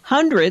 and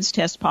hundreds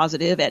test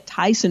positive at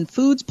Tyson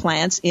Foods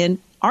plants in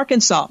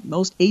Arkansas,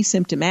 most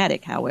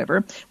asymptomatic,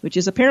 however, which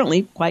is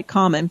apparently quite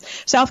common.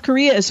 South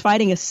Korea is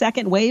fighting a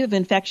second wave of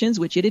infections,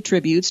 which it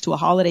attributes to a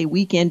holiday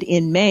weekend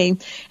in May.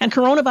 And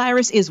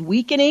coronavirus is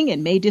weakening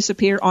and may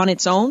disappear on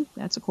its own.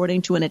 That's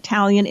according to an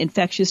Italian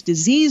infectious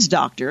disease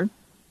doctor.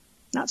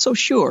 Not so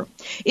sure.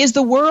 Is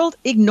the world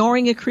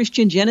ignoring a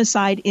Christian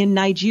genocide in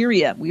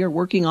Nigeria? We are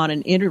working on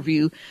an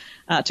interview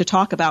to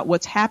talk about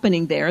what's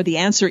happening there. The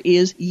answer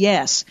is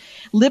yes.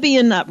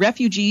 Libyan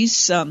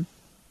refugees,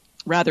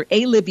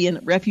 a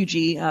Libyan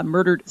refugee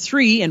murdered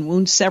 3 and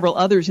wounded several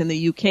others in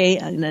the UK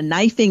in a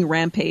knifing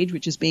rampage,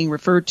 which is being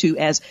referred to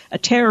as a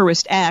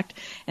terrorist act.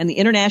 And the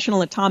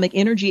International Atomic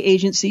Energy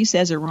Agency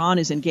says Iran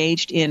is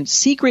engaged in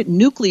secret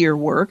nuclear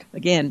work.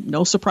 Again,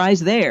 no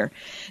surprise there.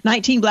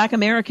 19 black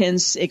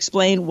Americans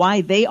explain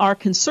why they are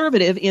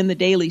conservative in the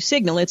Daily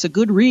Signal. It's a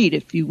good read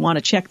if you want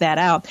to check that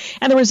out.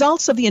 And the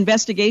results of the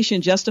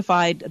investigation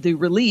justified the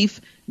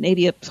relief.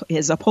 Navy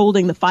is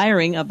upholding the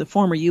firing of the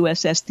former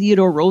USS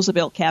Theodore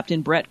Roosevelt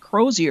captain Brett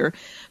Crozier,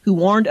 who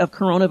warned of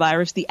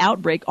coronavirus, the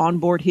outbreak on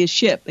board his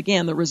ship.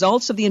 Again, the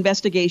results of the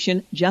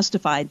investigation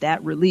justified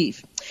that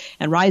relief.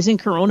 And rising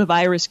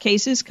coronavirus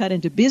cases cut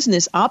into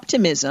business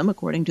optimism,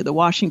 according to the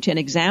Washington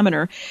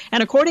Examiner.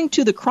 And according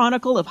to the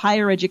Chronicle of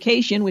Higher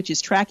Education, which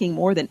is tracking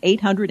more than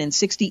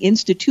 860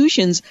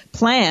 institutions'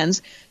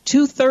 plans,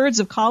 2/3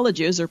 of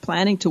colleges are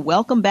planning to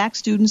welcome back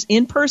students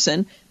in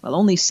person, while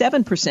only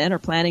 7% are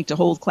planning to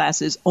hold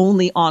classes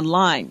only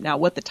online. Now,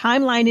 what the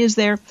timeline is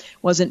there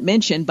wasn't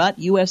mentioned, but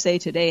USA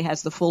Today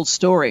has the full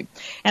story.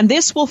 And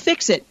this will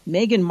fix it.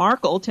 Meghan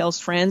Markle tells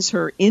friends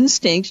her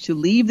instinct to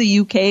leave the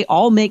UK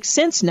all makes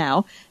sense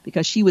now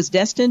because she was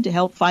destined to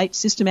help fight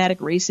systematic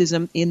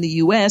racism in the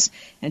U.S.,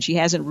 and she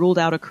hasn't ruled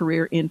out a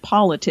career in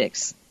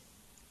politics.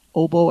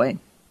 Oh, boy.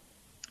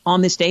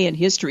 On this day in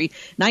history,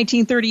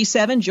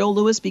 1937, Joe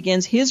Louis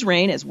begins his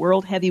reign as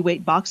world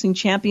heavyweight boxing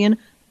champion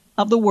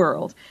of the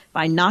world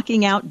by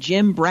knocking out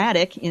Jim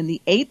Braddock in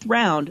the 8th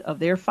round of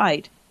their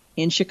fight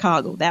in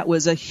Chicago. That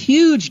was a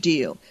huge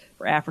deal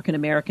for African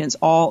Americans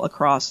all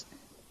across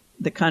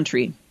the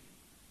country.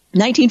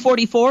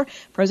 1944,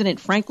 President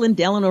Franklin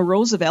Delano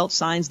Roosevelt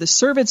signs the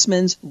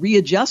Servicemen's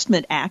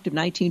Readjustment Act of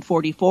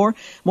 1944,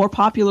 more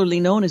popularly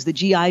known as the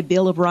GI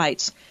Bill of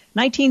Rights.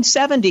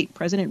 1970,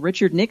 President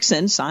Richard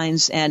Nixon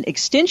signs an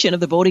extension of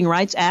the Voting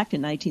Rights Act in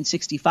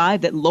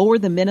 1965 that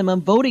lowered the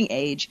minimum voting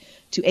age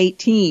to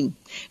 18.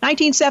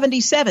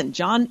 1977,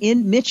 John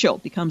N. Mitchell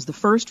becomes the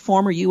first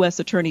former U.S.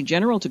 Attorney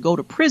General to go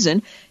to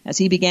prison as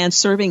he began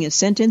serving his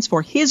sentence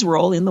for his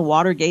role in the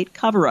Watergate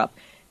cover-up.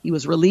 He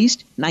was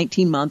released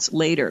 19 months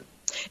later.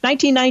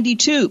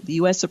 1992, the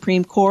U.S.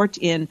 Supreme Court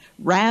in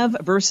Rav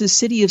versus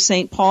City of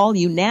St. Paul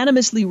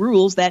unanimously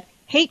rules that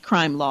hate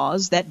crime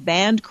laws that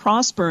banned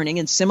cross-burning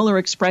and similar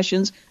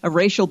expressions of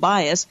racial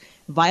bias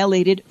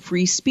violated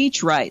free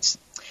speech rights.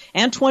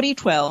 And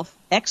 2012,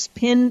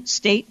 ex-Penn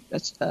State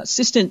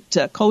assistant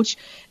coach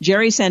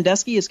Jerry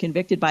Sandusky is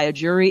convicted by a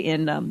jury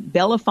in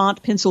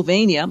Bellefonte,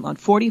 Pennsylvania, on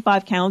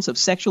 45 counts of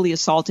sexually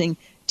assaulting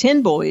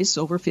 10 boys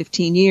over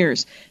 15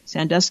 years.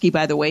 Sandusky,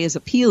 by the way, is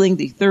appealing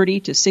the 30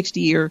 to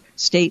 60-year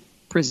state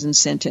prison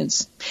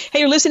sentence.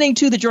 Hey, you're listening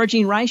to The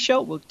Georgene Rice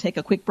Show. We'll take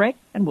a quick break,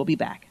 and we'll be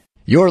back.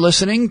 You're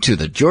listening to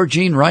The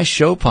Georgene Rice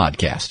Show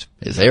podcast.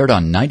 It's aired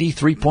on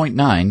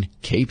 93.9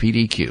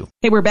 KPDQ.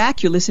 Hey, we're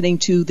back. You're listening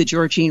to The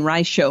Georgene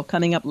Rice Show.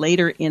 Coming up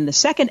later in the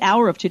second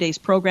hour of today's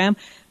program,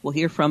 we'll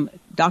hear from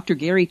Dr.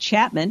 Gary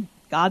Chapman,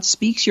 God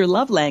Speaks Your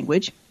Love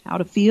Language, How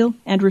to Feel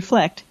and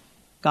Reflect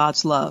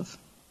God's Love.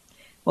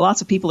 Well,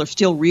 lots of people are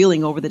still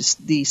reeling over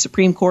the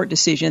Supreme Court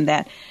decision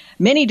that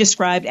many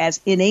described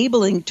as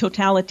enabling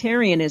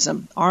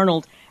totalitarianism.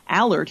 Arnold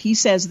Allard, he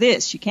says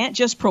this: you can't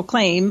just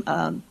proclaim,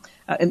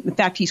 in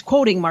fact, he's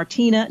quoting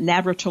Martina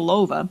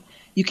Navratilova,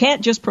 you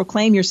can't just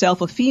proclaim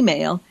yourself a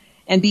female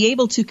and be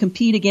able to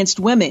compete against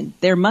women.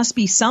 There must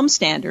be some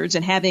standards,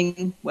 and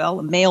having, well,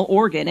 a male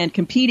organ and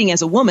competing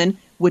as a woman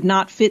would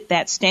not fit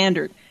that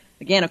standard.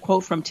 Again, a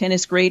quote from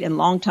tennis great and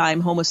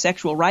longtime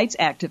homosexual rights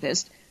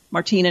activist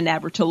Martina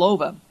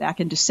Navratilova back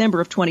in December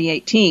of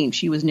 2018.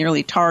 She was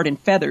nearly tarred and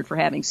feathered for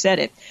having said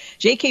it.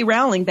 J.K.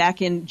 Rowling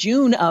back in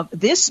June of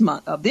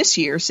this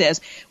year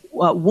says,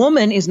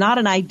 woman is not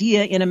an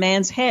idea in a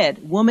man's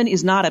head. Woman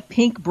is not a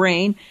pink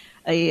brain,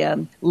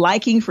 a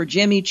liking for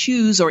Jimmy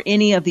Choos or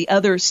any of the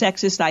other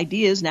sexist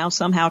ideas now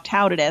somehow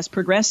touted as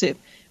progressive.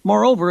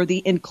 Moreover,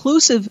 the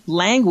inclusive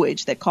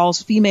language that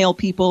calls female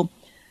people,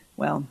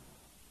 well,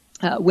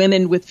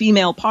 women with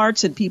female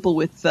parts and people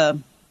with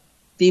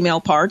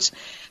female parts,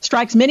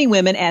 strikes many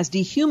women as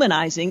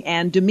dehumanizing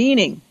and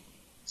demeaning.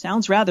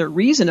 Sounds rather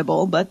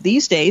reasonable, but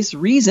these days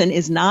reason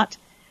is not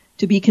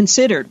to be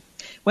considered.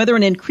 Whether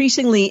an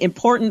increasingly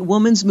important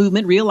women's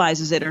movement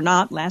realizes it or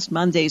not, last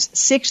Monday's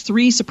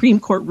 6-3 Supreme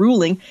Court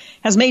ruling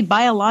has made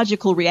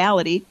biological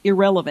reality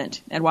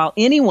irrelevant. And while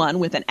anyone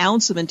with an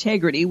ounce of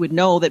integrity would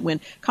know that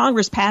when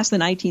Congress passed the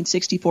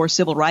 1964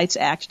 Civil Rights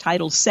Act,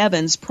 Title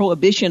VII's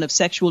prohibition of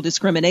sexual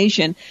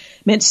discrimination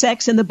meant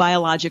sex in the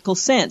biological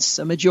sense,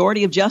 a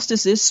majority of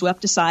justices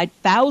swept aside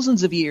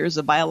thousands of years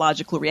of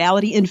biological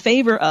reality in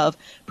favor of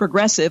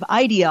progressive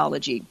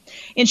ideology.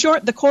 In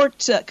short, the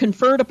court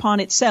conferred upon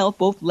itself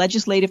both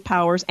legislative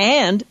powers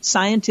and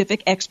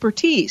scientific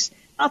expertise.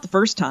 Not the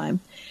first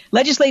time.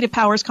 Legislative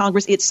powers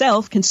Congress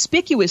itself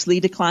conspicuously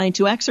declined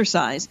to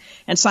exercise,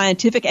 and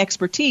scientific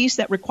expertise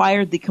that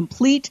required the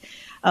complete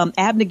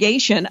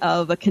abnegation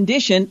of a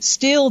condition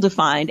still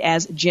defined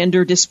as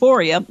gender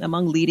dysphoria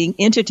among leading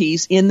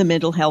entities in the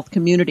mental health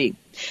community.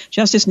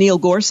 Justice Neil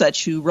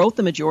Gorsuch, who wrote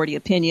the majority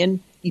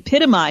opinion,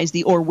 epitomized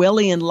the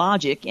Orwellian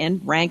logic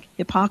and rank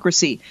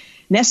hypocrisy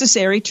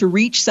necessary to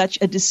reach such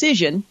a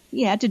decision.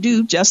 He had to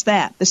do just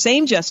that. The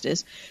same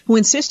justice who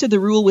insisted the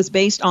rule was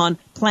based on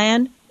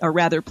plain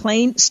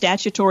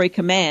statutory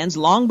commands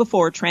long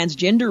before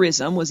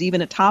transgenderism was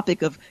even a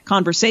topic of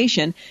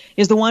conversation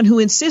is the one who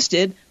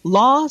insisted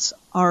laws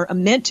are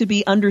meant to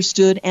be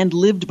understood and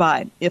lived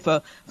by. If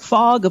a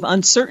fog of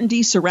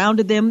uncertainty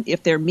surrounded them,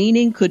 if their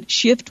meaning could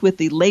shift with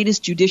the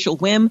latest judicial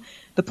whim,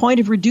 the point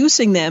of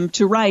reducing them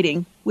to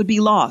writing would be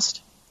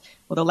lost.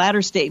 Well, the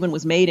latter statement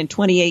was made in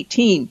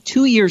 2018.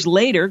 2 years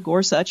later,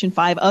 Gorsuch and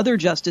 5 other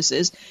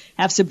justices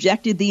have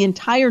subjected the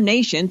entire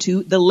nation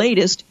to the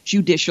latest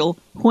judicial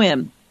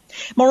whim.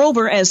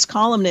 Moreover, as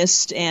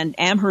columnist and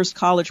Amherst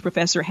College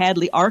professor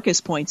Hadley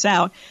Arkus points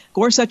out,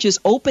 Gorsuch's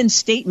open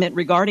statement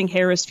regarding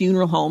Harris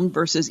Funeral Home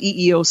versus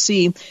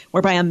EEOC,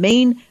 whereby a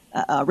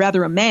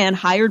man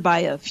hired by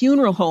a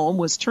funeral home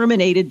was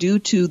terminated due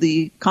to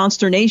the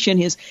consternation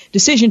his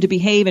decision to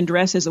behave and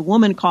dress as a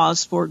woman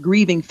caused for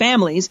grieving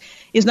families,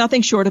 is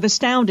nothing short of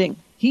astounding.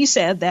 He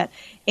said that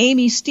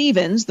Amy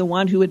Stevens, the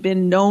one who had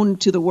been known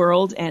to the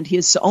world, and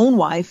his own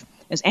wife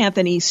as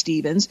Anthony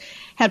Stevens,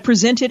 had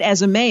presented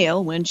as a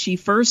male when she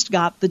first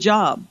got the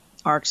job.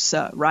 Arks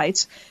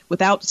writes,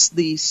 without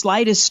the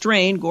slightest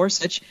strain,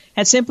 Gorsuch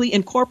had simply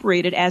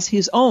incorporated as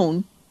his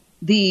own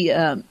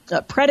the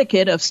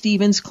predicate of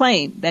Stevens'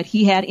 claim that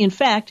he had, in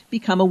fact,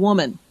 become a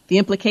woman. The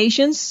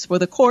implications for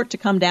the court to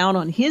come down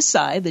on his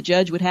side, the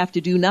judge would have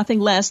to do nothing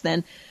less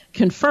than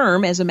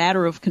confirm as a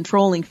matter of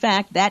controlling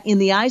fact that in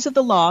the eyes of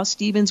the law,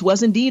 Stevens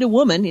was indeed a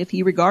woman if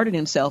he regarded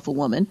himself a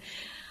woman.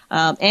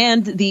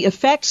 And the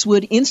effects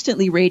would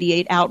instantly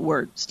radiate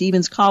outward.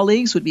 Stevens'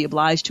 colleagues would be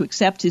obliged to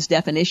accept his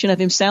definition of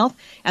himself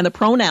and the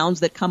pronouns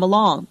that come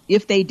along.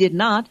 If they did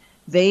not,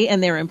 they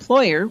and their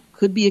employer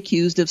could be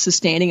accused of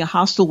sustaining a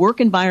hostile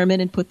work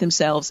environment and put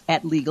themselves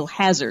at legal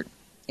hazard.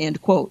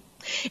 End quote.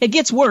 It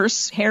gets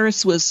worse.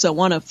 Harris was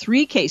one of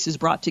 3 cases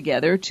brought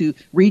together to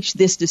reach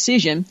this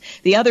decision.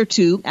 The other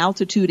 2,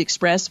 Altitude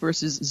Express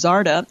versus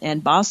Zarda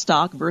and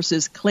Bostock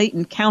versus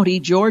Clayton County,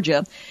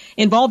 Georgia,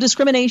 involved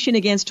discrimination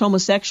against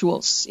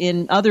homosexuals.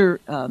 In other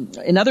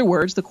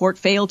words, the court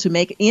failed to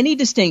make any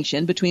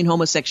distinction between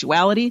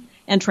homosexuality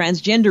and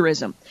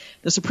transgenderism.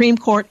 The Supreme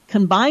Court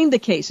combined the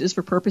cases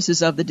for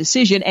purposes of the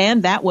decision,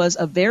 and that was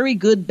a very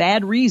good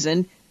bad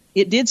reason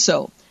it did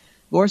so.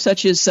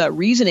 Gorsuch's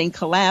reasoning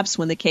collapsed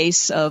when the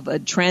case of a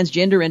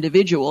transgender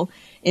individual,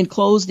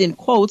 enclosed in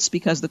quotes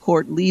because the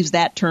court leaves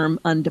that term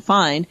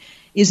undefined,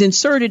 is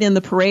inserted in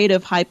the parade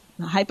of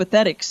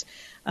hypothetics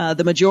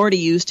the majority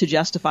used to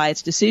justify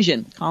its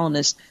decision.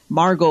 Columnist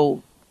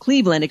Margot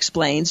Cleveland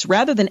explains,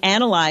 rather than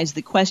analyze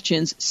the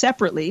questions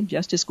separately,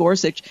 Justice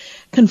Gorsuch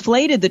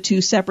conflated the 2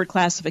 separate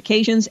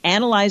classifications,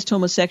 analyzed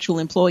homosexual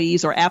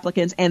employees or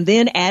applicants, and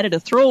then added a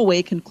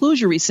throwaway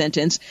conclusory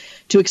sentence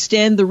to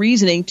extend the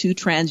reasoning to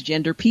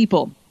transgender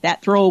people.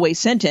 That throwaway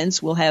sentence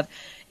will have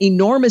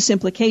enormous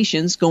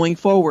implications going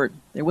forward.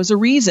 There was a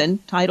reason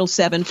Title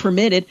VII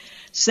permitted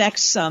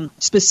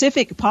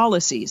sex-specific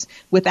policies.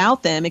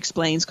 Without them,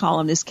 explains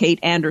columnist Kate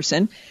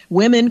Anderson,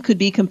 women could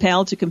be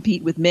compelled to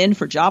compete with men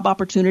for job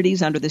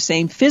opportunities under the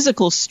same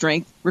physical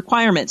strength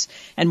requirements.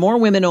 And more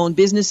women-owned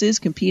businesses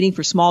competing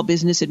for Small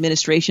Business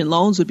Administration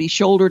loans would be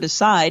shouldered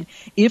aside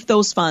if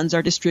those funds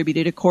are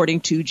distributed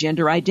according to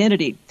gender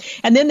identity.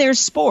 And then there's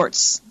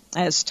sports.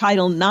 As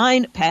Title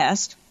IX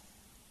passed,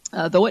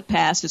 though it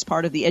passed as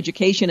part of the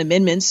Education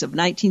Amendments of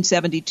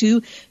 1972 to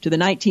the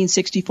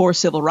 1964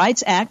 Civil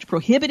Rights Act,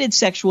 prohibited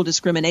sexual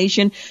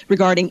discrimination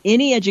regarding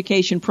any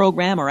education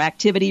program or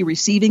activity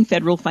receiving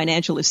federal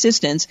financial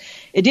assistance.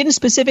 It didn't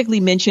specifically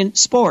mention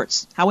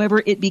sports.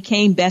 However, it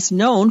became best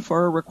known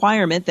for a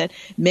requirement that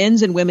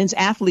men's and women's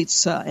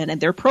athletes and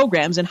their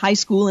programs in high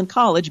school and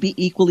college be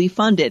equally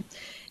funded.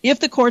 If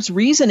the court's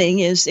reasoning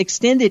is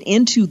extended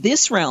into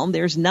this realm,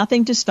 there's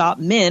nothing to stop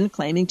men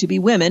claiming to be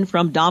women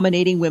from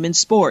dominating women's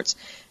sports.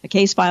 A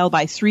case filed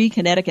by 3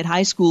 Connecticut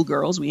high school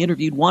girls, we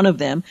interviewed one of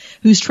them,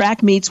 whose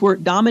track meets were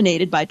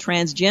dominated by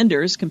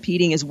transgenders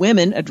competing as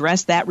women,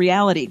 addressed that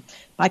reality.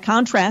 By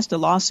contrast, a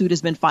lawsuit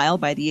has been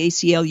filed by the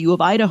ACLU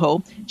of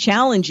Idaho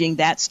challenging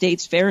that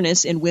state's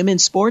Fairness in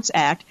Women's Sports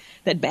Act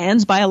that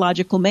bans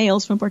biological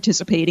males from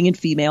participating in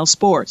female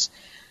sports.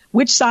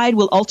 Which side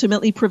will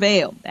ultimately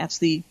prevail? That's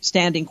the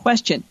standing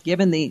question.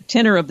 Given the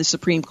tenor of the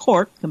Supreme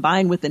Court,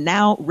 combined with the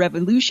now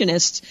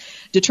revolutionists'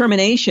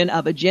 determination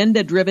of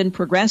agenda-driven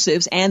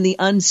progressives and the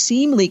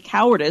unseemly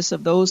cowardice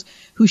of those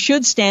who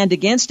should stand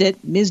against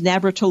it, Ms.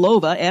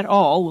 Navratilova et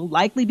al. Will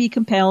likely be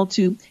compelled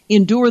to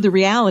endure the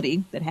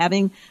reality that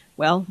having,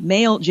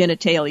 male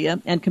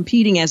genitalia and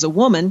competing as a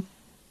woman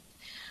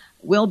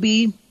will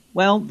be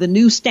the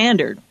new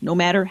standard, no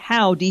matter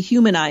how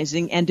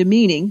dehumanizing and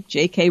demeaning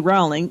J.K.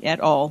 Rowling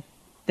et al.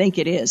 Think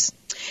it is.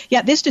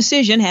 Yet this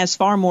decision has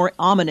far more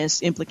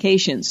ominous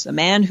implications. A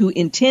man who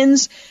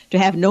intends to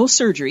have no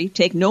surgery,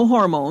 take no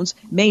hormones,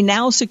 may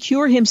now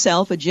secure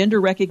himself a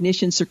gender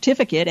recognition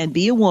certificate and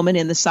be a woman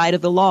in the sight of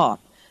the law.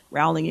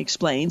 Rowling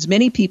explains,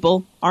 many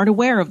people aren't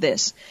aware of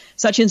this.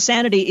 Such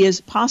insanity is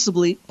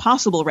possible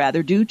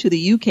due to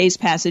the UK's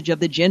passage of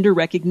the Gender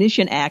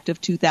Recognition Act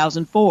of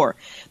 2004.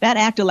 That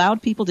act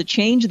allowed people to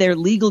change their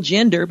legal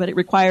gender, but it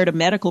required a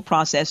medical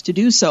process to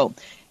do so.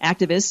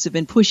 Activists have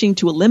been pushing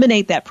to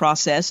eliminate that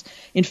process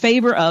in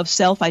favor of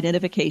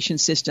self-identification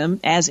system,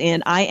 as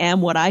in I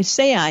am what I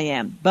say I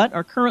am, but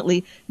are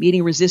currently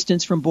meeting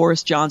resistance from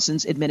Boris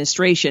Johnson's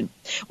administration.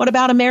 What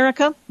about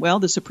America? Well,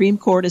 the Supreme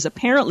Court has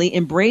apparently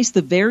embraced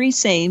the very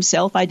same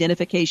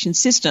self-identification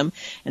system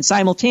and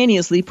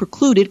simultaneously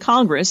precluded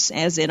Congress,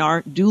 as in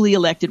our duly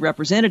elected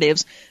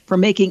representatives,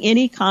 from making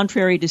any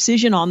contrary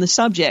decision on the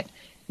subject.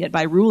 Yet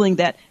by ruling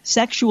that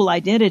sexual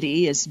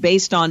identity is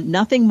based on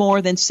nothing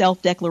more than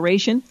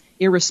self-declaration,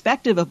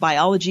 irrespective of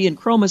biology and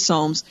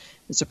chromosomes,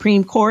 the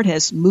Supreme Court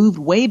has moved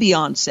way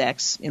beyond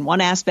sex. In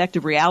one aspect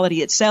of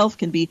reality itself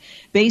can be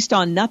based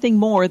on nothing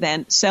more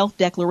than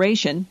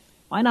self-declaration.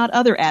 Why not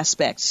other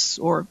aspects,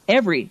 or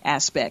every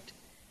aspect?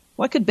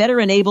 What could better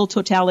enable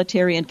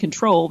totalitarian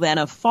control than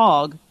a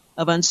fog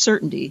of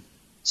uncertainty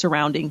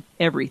surrounding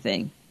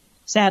everything?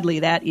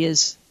 Sadly, that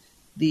is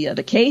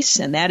the case,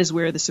 and that is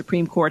where the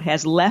Supreme Court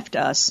has left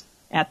us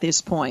at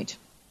this point.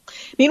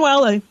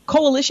 Meanwhile, a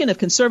coalition of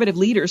conservative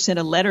leaders sent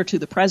a letter to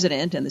the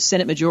president and the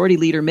Senate Majority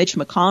Leader Mitch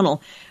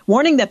McConnell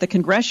warning that the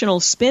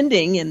congressional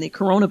spending in the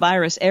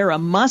coronavirus era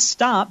must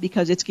stop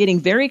because it's getting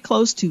very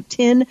close to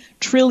 $10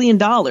 trillion,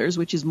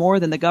 which is more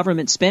than the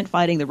government spent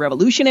fighting the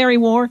Revolutionary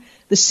War,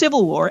 the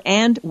Civil War,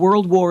 and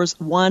World Wars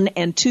I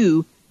and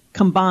II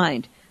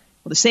combined.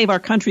 Well, the Save Our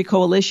Country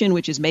coalition,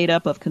 which is made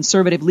up of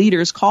conservative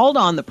leaders, called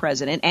on the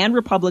president and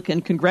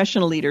Republican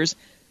congressional leaders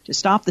to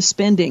stop the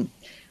spending.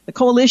 The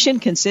coalition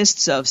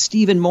consists of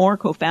Stephen Moore,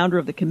 co-founder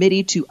of the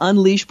Committee to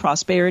Unleash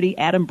Prosperity,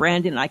 Adam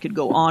Brandon, and I could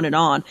go on and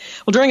on.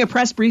 Well, during a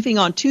press briefing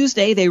on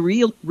Tuesday, they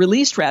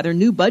released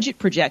new budget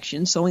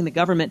projections showing the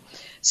government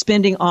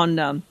spending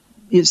on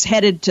is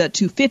headed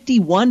to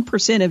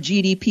 51% of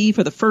GDP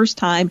for the first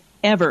time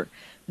ever.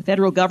 The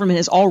federal government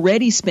has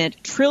already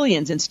spent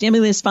trillions in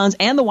stimulus funds,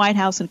 and the White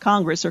House and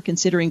Congress are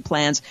considering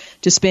plans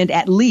to spend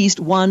at least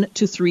 $1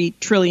 to $3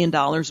 trillion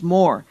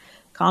more.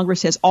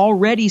 Congress has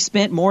already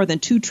spent more than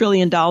 $2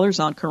 trillion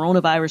on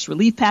coronavirus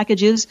relief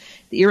packages.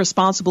 The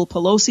irresponsible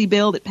Pelosi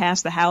bill that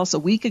passed the House a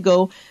week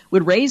ago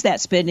would raise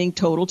that spending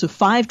total to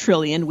 $5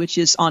 trillion, which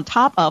is on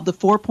top of the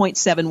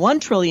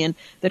 $4.71 trillion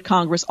that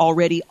Congress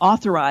already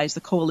authorized,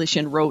 the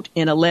coalition wrote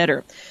in a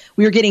letter.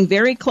 We are getting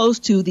very close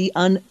to the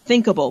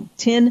unthinkable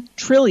 $10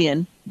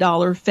 trillion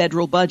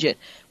federal budget,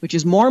 which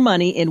is more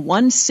money in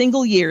one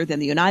single year than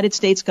the United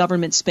States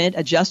government spent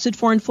adjusted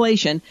for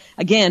inflation,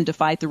 again, to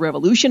fight the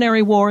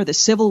Revolutionary War, the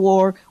Civil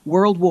War,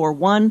 World War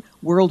I,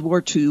 World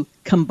War II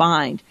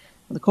combined.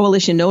 The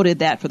coalition noted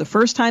that for the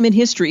first time in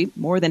history,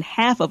 more than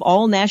half of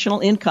all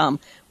national income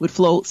would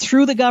flow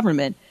through the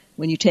government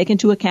when you take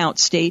into account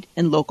state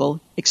and local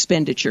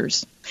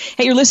expenditures.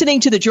 Hey, you're listening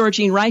to the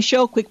Georgene Rice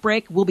Show. Quick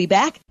break. We'll be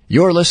back.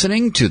 You're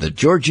listening to the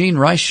Georgene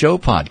Rice Show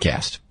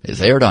podcast.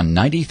 It's aired on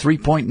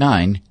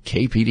 93.9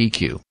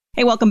 KPDQ.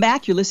 Hey, welcome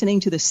back. You're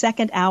listening to the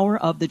second hour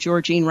of the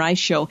Georgene Rice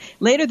Show.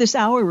 Later this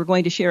hour, we're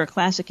going to share a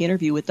classic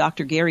interview with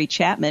Dr. Gary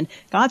Chapman.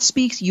 God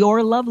Speaks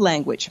Your Love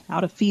Language,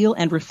 How to Feel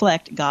and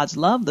Reflect God's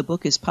Love. The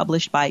book is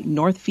published by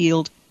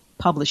Northfield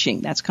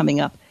Publishing. That's coming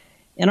up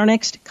in our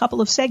next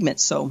couple of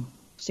segments, so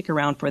stick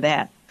around for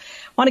that.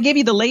 I want to give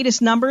you the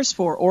latest numbers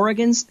for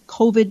Oregon's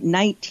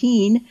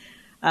COVID-19.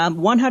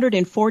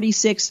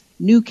 146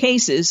 new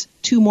cases,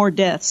 2 more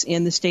deaths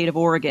in the state of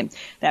Oregon.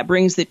 That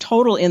brings the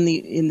total in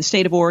the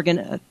state of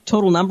Oregon,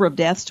 total number of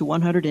deaths to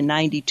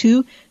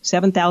 192,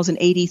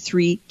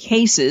 7,083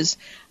 cases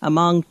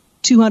among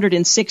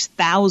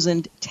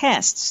 206,000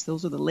 tests.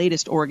 Those are the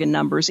latest Oregon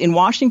numbers. In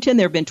Washington,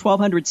 there have been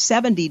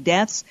 1,270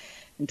 deaths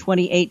and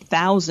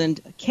 28,000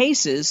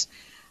 cases,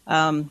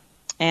 and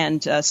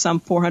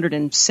some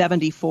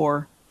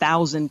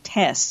 474,000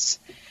 tests.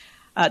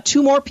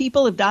 2 more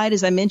people have died,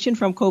 as I mentioned,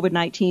 from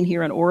COVID-19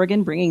 here in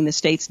Oregon, bringing the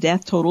state's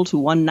death total to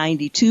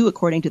 192,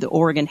 according to the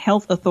Oregon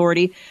Health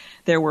Authority.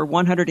 There were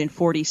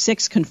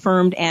 146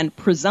 confirmed and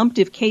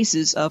presumptive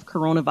cases of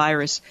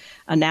coronavirus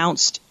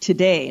announced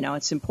today. Now,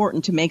 it's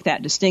important to make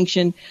that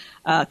distinction,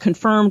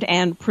 confirmed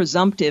and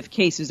presumptive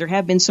cases. There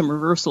have been some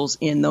reversals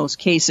in those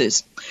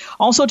cases.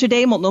 Also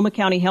today, Multnomah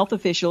County health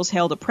officials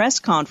held a press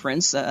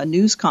conference, a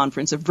news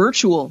conference, a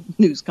virtual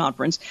news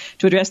conference,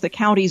 to address the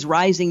county's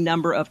rising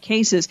number of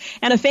cases.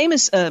 And a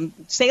famous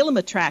Salem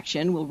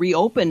attraction will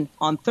reopen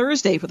on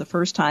Thursday for the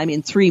first time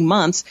in 3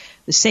 months.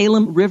 The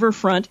Salem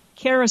Riverfront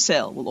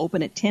Carousel will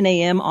open at 10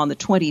 a.m. on the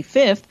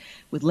 25th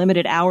with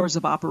limited hours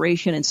of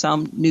operation and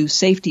some new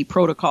safety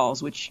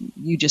protocols, which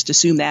you just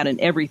assume that in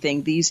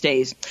everything these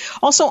days.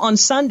 Also on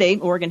Sunday,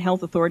 Oregon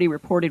Health Authority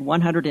reported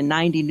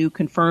 190 new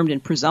confirmed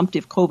and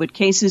presumptive COVID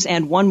cases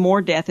and 1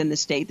 more death in the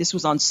state. This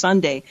was on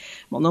Sunday.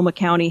 Multnomah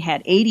County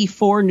had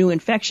 84 new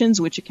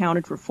infections, which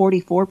accounted for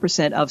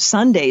 44% of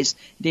Sunday's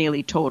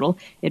daily total.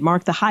 It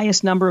marked the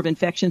highest number of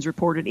infections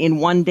reported in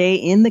one day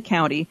in the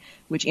county,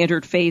 which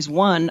entered phase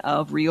 1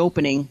 of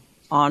reopening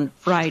on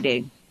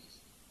Friday.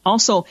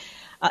 Also,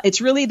 it's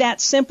really that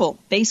simple.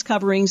 Face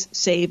coverings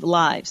save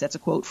lives. That's a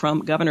quote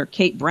from Governor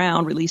Kate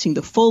Brown releasing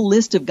the full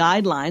list of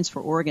guidelines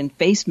for Oregon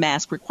face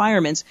mask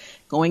requirements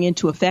going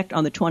into effect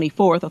on the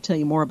 24th. I'll tell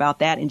you more about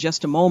that in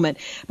just a moment.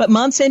 But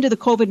months into the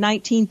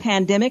COVID-19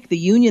 pandemic, the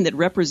union that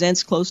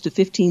represents close to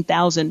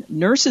 15,000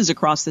 nurses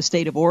across the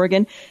state of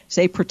Oregon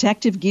say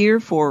protective gear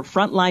for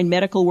frontline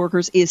medical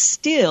workers is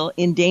still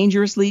in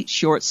dangerously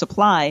short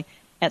supply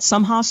at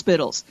some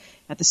hospitals.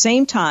 At the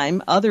same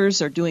time,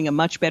 others are doing a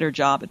much better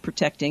job at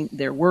protecting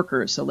their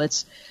workers. So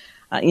let's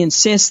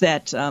insist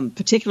that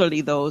particularly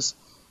those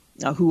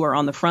who are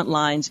on the front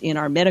lines in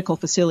our medical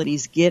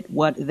facilities get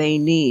what they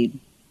need.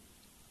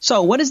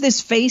 So what does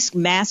this face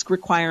mask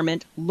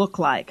requirement look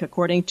like?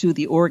 According to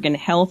the Oregon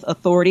Health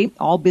Authority,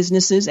 all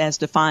businesses as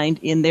defined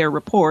in their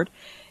report,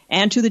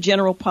 and to the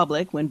general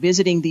public when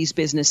visiting these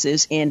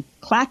businesses in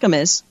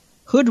Clackamas,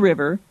 Hood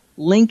River,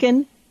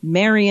 Lincoln,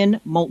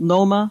 Marion,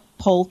 Multnomah,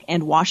 Polk,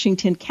 and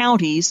Washington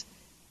counties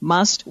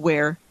must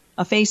wear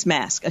a face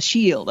mask, a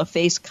shield, a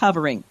face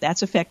covering.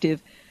 That's effective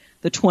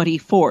the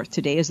 24th.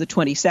 Today is the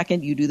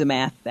 22nd. You do the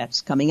math. That's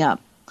coming up.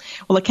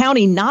 Well, a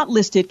county not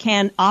listed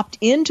can opt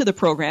into the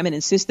program and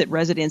insist that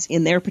residents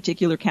in their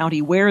particular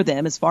county wear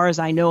them. As far as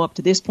I know, up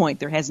to this point,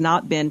 there has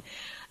not been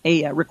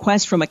a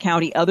request from a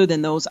county other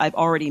than those I've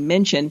already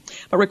mentioned.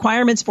 But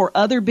requirements for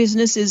other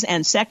businesses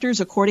and sectors,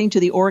 according to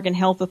the Oregon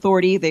Health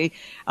Authority,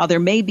 there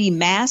may be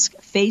mask,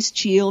 face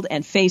shield,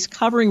 and face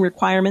covering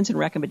requirements and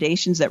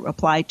recommendations that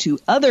apply to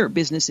other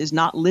businesses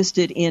not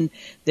listed in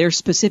their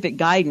specific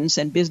guidance,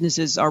 and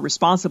businesses are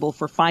responsible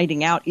for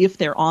finding out if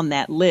they're on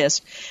that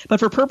list.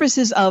 But for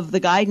purposes of the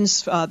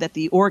guidance that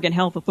the Oregon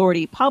Health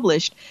Authority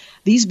published,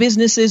 these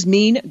businesses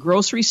mean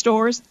grocery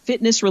stores,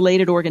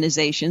 fitness-related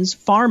organizations,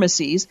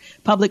 pharmacies,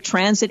 public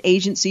transit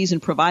agencies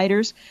and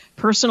providers,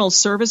 personal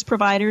service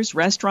providers,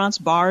 restaurants,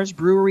 bars,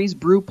 breweries,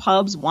 brew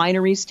pubs,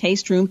 wineries,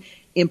 taste room.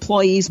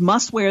 Employees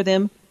must wear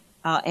them,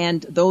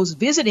 and those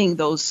visiting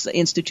those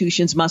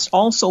institutions must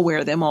also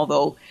wear them,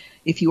 although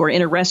if you are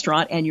in a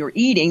restaurant and you're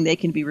eating, they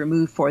can be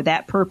removed for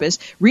that purpose.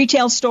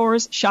 Retail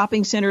stores,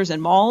 shopping centers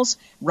and malls,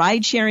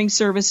 ride-sharing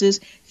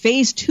services,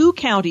 Phase 2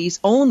 counties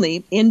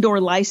only,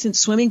 indoor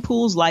licensed swimming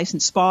pools,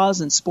 licensed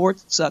spas and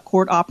sports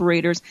court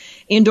operators,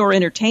 indoor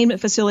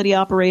entertainment facility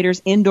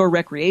operators, indoor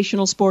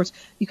recreational sports.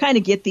 You kind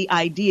of get the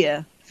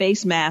idea.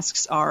 Face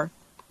masks are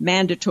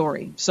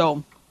mandatory.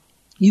 So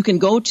you can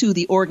go to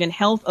the Oregon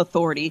Health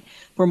Authority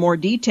for more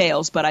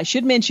details, but I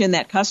should mention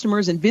that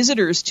customers and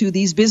visitors to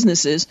these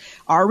businesses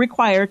are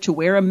required to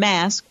wear a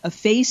mask, a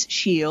face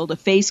shield, a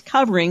face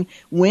covering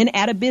when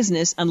at a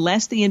business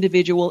unless the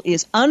individual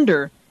is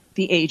under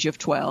the age of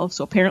 12.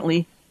 So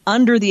apparently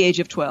under the age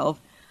of 12,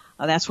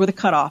 that's where the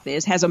cutoff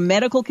is, has a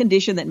medical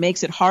condition that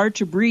makes it hard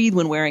to breathe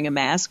when wearing a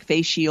mask,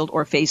 face shield,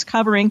 or face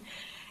covering,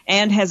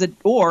 and has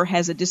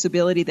a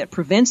disability that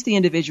prevents the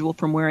individual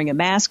from wearing a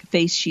mask,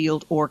 face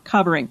shield, or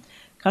covering.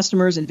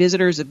 customers and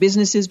visitors of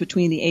businesses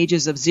between the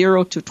ages of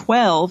 0 to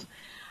 12.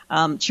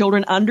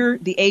 Children under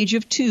the age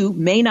of 2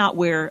 may not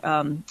wear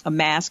a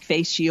mask,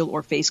 face shield,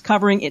 or face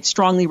covering. It's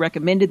strongly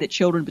recommended that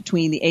children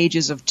between the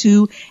ages of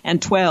 2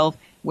 and 12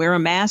 wear a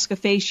mask, a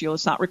face shield.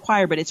 It's not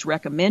required, but it's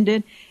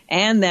recommended.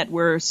 And that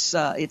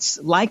it's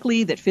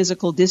likely that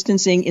physical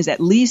distancing is at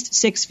least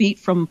 6 feet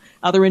from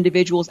other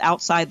individuals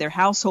outside their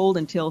household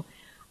until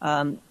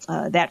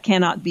that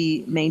cannot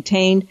be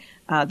maintained.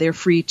 They're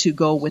free to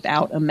go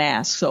without a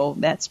mask. So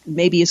that's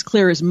maybe as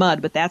clear as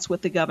mud, but that's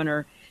what the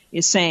governor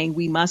is saying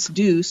we must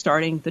do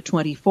starting the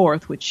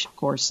 24th, which, of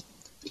course,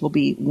 will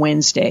be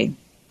Wednesday.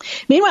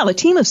 Meanwhile, a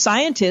team of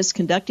scientists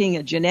conducting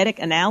a genetic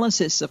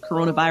analysis of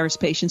coronavirus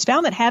patients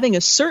found that having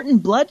a certain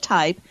blood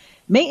type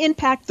may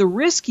impact the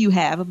risk you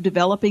have of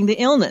developing the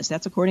illness.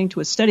 That's according to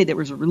a study that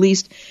was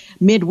released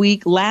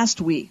midweek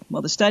last week.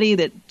 Well, the study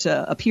that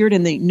appeared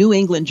in the New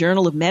England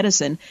Journal of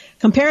Medicine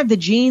compared the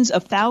genes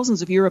of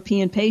thousands of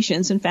European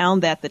patients and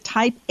found that the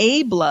type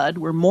A blood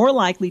were more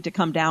likely to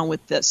come down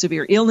with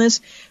severe illness.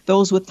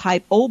 Those with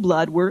type O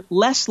blood were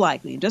less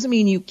likely. It doesn't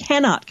mean you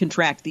cannot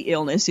contract the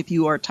illness if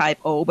you are type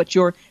O, but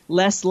you're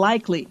less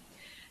likely.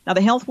 Now,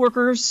 the health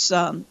workers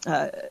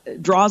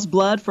draws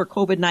blood for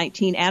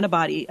COVID-19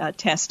 antibody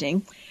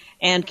testing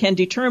and can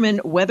determine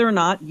whether or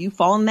not you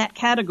fall in that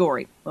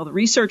category. Well, the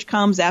research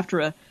comes after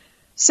a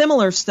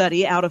similar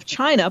study out of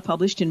China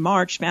published in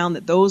March found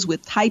that those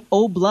with type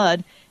O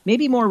blood may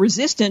be more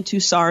resistant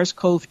to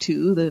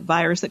SARS-CoV-2, the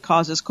virus that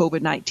causes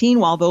COVID-19,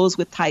 while those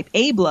with type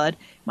A blood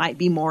might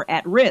be more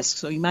at risk.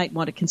 So you might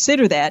want to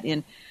consider that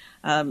in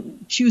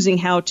choosing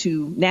how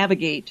to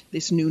navigate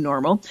this new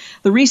normal.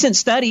 The recent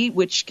study,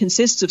 which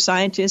consists of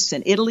scientists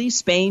in Italy,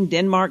 Spain,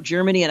 Denmark,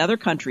 Germany, and other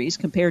countries,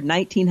 compared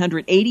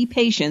 1,980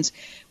 patients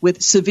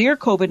with severe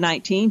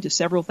COVID-19 to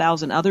several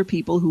thousand other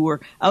people who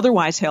were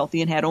otherwise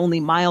healthy and had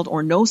only mild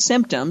or no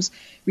symptoms.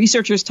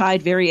 Researchers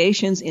tied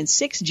variations in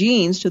 6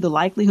 genes to the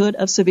likelihood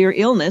of severe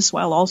illness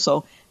while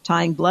also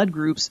tying blood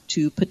groups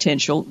to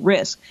potential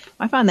risk.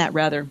 I find that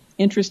rather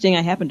interesting.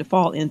 I happen to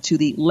fall into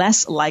the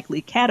less likely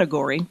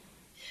category.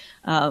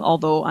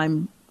 Although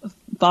I'm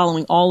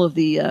following all of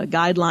the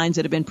guidelines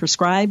that have been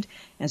prescribed,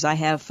 as I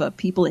have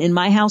people in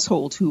my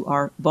household who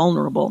are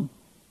vulnerable.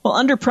 Well,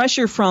 under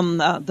pressure from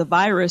the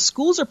virus,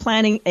 schools are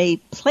planning a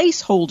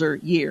placeholder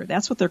year.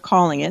 That's what they're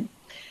calling it.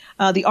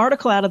 The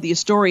article out of the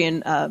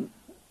Historian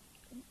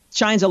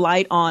shines a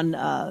light on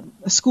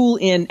a school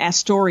in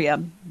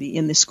Astoria,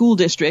 in the school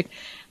district.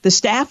 The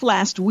staff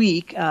last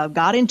week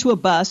got into a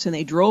bus and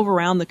they drove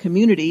around the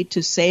community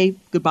to say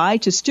goodbye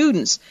to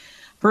students.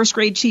 First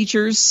grade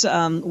teachers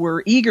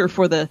were eager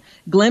for the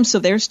glimpse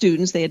of their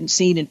students they hadn't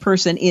seen in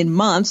person in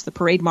months. The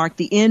parade marked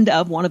the end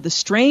of one of the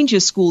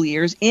strangest school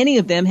years any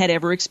of them had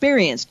ever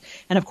experienced.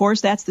 And, of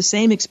course, that's the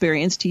same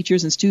experience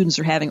teachers and students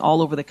are having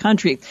all over the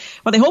country.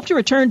 Well, they hope to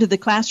return to the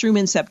classroom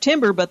in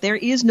September, but there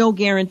is no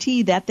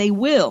guarantee that they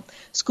will.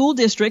 School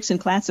districts in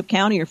Clatsop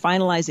County are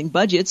finalizing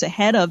budgets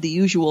ahead of the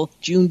usual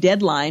June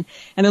deadline,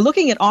 and they're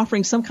looking at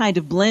offering some kind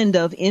of blend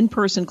of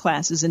in-person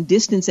classes and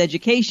distance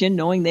education,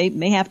 knowing they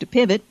may have to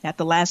pivot at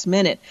the last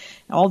minute.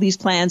 All these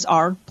plans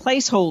are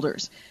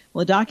placeholders.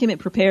 Well, a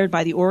document prepared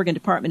by the Oregon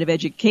Department of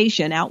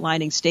Education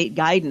outlining state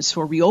guidance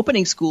for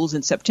reopening schools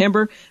in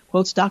September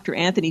quotes Dr.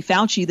 Anthony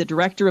Fauci, the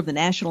director of the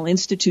National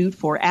Institute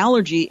for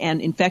Allergy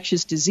and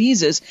Infectious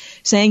Diseases,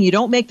 saying you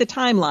don't make the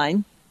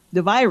timeline.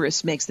 The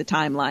virus makes the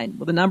timeline.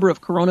 Well, the number of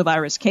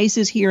coronavirus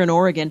cases here in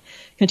Oregon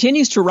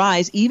continues to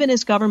rise even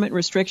as government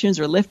restrictions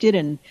are lifted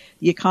and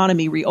the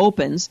economy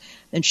reopens.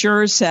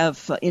 Insurers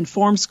have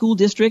informed school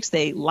districts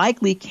they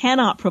likely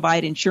cannot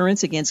provide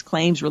insurance against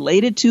claims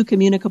related to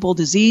communicable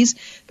disease,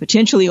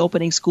 potentially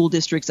opening school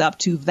districts up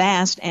to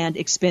vast and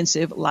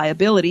expensive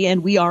liability.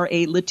 And we are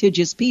a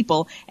litigious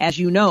people, as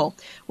you know.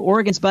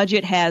 Oregon's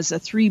budget has a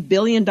 $3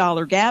 billion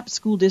gap.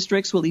 School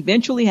districts will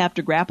eventually have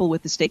to grapple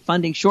with the state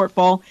funding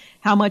shortfall.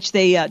 How much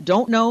they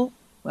don't know?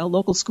 Well,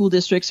 local school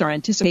districts are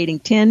anticipating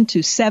 10 to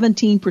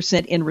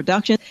 17% in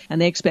reduction,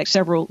 and they expect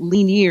several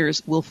lean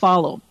years will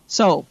follow.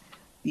 So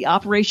the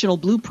operational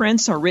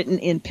blueprints are written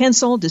in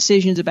pencil.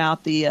 Decisions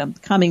about the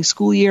coming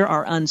school year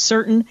are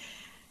uncertain,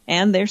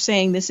 and they're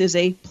saying this is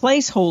a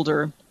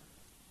placeholder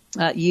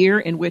year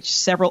in which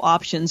several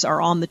options are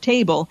on the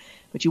table,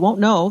 but you won't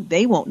know,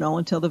 they won't know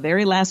until the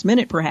very last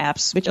minute,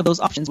 perhaps, which of those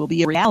options will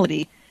be a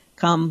reality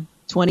come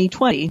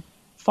 2020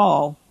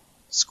 fall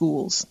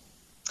schools.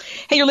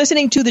 Hey, you're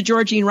listening to the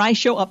Georgene Rice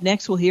Show. Up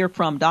next, we'll hear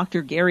from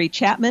Dr. Gary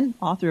Chapman,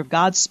 author of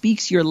God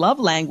Speaks Your Love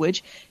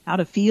Language, How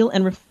to Feel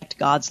and Reflect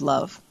God's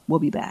Love. We'll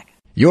be back.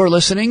 You're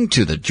listening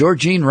to the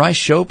Georgene Rice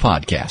Show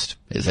podcast.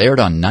 It's aired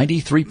on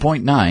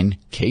 93.9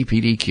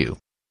 KPDQ.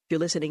 You're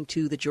listening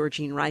to the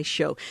Georgene Rice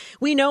Show.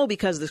 We know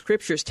because the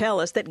scriptures tell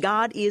us that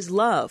God is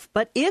love.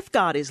 But if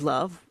God is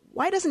love,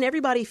 why doesn't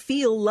everybody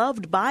feel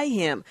loved by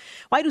him?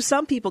 Why do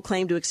some people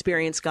claim to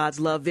experience God's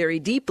love very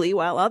deeply,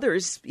 while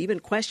others even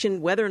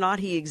question whether or not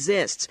he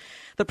exists?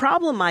 The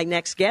problem, my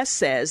next guest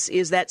says,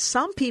 is that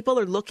some people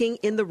are looking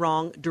in the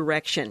wrong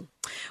direction.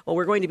 Well,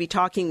 we're going to be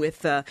talking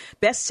with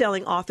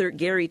best-selling author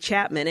Gary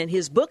Chapman and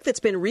his book that's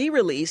been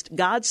re-released,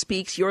 God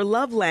Speaks Your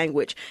Love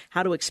Language,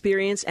 How to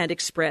Experience and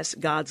Express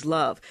God's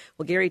Love.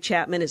 Well, Gary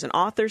Chapman is an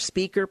author,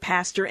 speaker,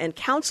 pastor, and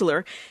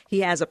counselor.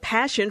 He has a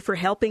passion for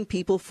helping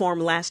people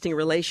form lasting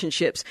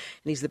relationships.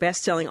 And he's the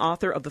best-selling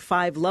author of the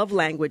 5 Love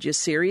Languages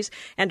series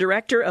and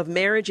director of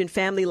Marriage and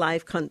Family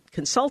Life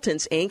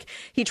Consultants, Inc.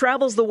 He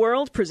travels the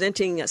world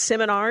presenting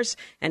seminars,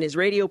 and his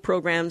radio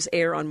programs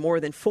air on more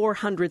than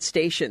 400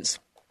 stations.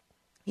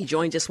 He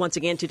joins us once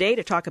again today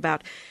to talk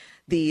about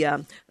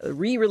the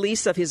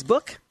re-release of his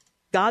book,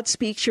 God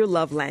Speaks Your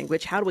Love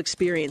Language, How to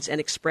Experience and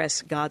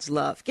Express God's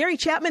Love. Gary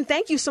Chapman,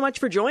 thank you so much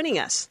for joining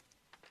us.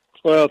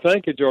 Well,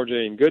 thank you,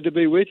 Georgene. Good to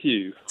be with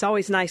you. It's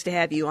always nice to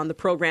have you on the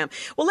program.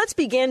 Well, let's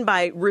begin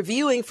by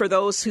reviewing for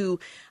those who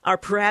are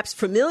perhaps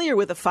familiar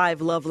with the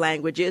 5 love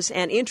languages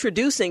and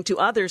introducing to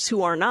others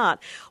who are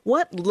not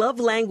what love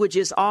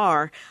languages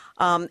are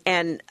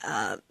and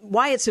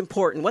why it's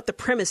important, what the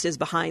premise is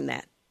behind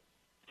that.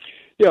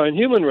 Yeah, in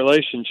human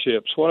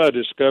relationships, what I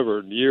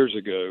discovered years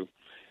ago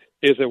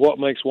is that what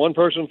makes one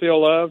person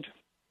feel loved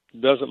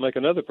doesn't make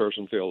another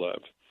person feel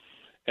loved.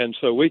 And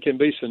so we can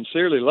be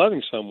sincerely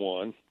loving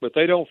someone, but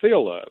they don't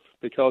feel loved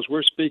because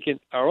we're speaking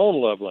our own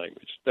love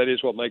language. That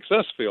is what makes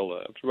us feel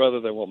loved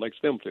rather than what makes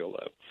them feel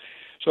loved.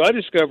 So I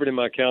discovered in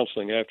my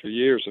counseling, after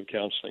years of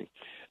counseling,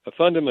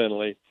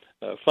 fundamentally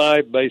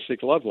 5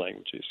 basic love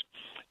languages.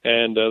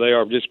 And they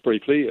are just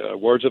briefly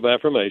words of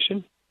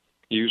affirmation,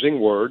 using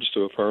words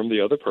to affirm the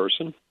other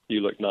person. You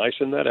look nice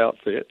in that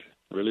outfit.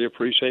 Really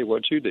appreciate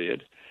what you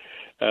did.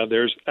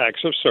 There's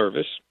acts of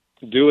service,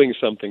 doing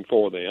something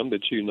for them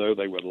that you know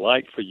they would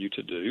like for you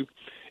to do.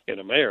 In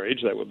a marriage,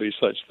 that would be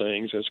such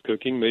things as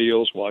cooking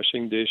meals,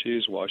 washing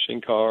dishes,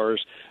 washing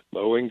cars,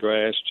 mowing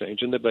grass,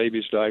 changing the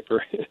baby's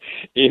diaper,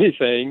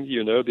 anything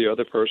you know the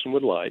other person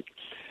would like.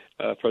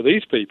 For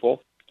these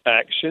people,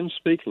 actions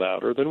speak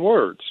louder than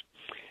words.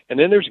 And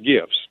then there's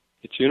gifts.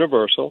 It's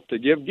universal to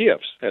give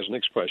gifts as an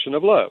expression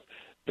of love.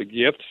 The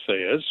gift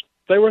says,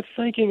 they were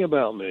thinking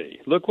about me.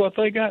 Look what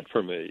they got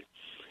for me.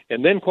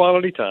 And then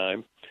quality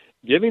time,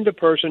 giving the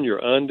person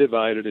your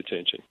undivided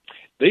attention.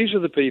 These are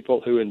the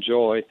people who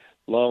enjoy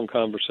long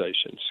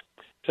conversations,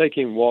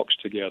 taking walks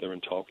together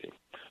and talking,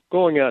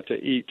 going out to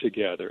eat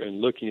together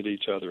and looking at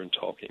each other and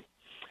talking.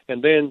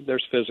 And then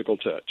there's physical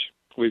touch.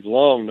 We've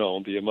long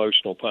known the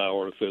emotional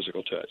power of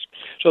physical touch.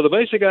 So the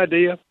basic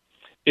idea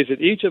is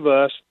that each of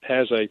us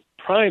has a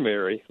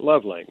primary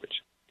love language.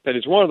 That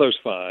is, one of those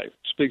 5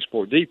 speaks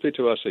more deeply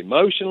to us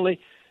emotionally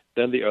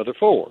than the other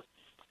 4.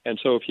 And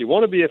so if you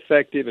want to be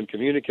effective in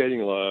communicating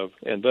love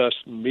and thus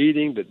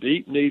meeting the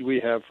deep need we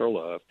have for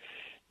love,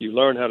 you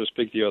learn how to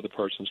speak the other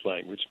person's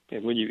language.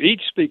 And when you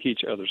each speak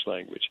each other's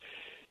language,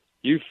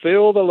 you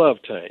fill the love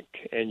tank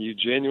and you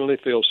genuinely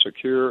feel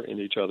secure in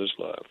each other's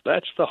love.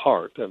 That's the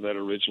heart of that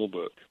original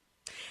book.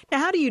 Now,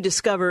 how do you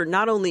discover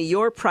not only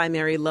your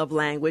primary love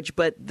language,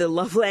 but the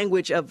love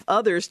language of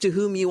others to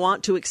whom you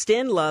want to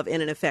extend love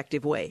in an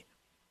effective way?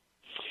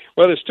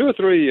 Well, there's 2 or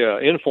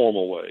 3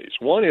 informal ways.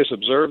 One is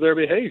observe their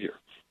behavior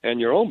and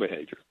your own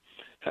behavior.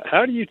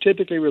 How do you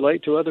typically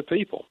relate to other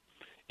people?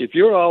 If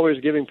you're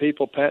always giving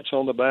people pats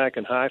on the back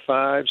and high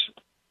fives,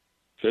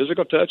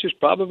 physical touch is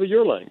probably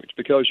your language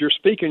because you're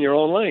speaking your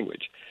own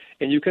language,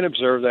 and you can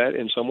observe that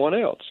in someone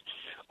else.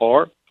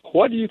 Or,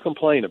 what do you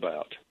complain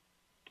about?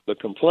 The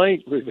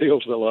complaint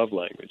reveals the love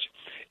language.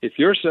 If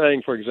you're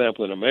saying, for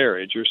example, in a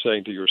marriage, you're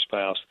saying to your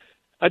spouse,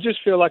 I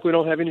just feel like we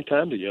don't have any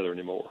time together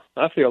anymore.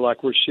 I feel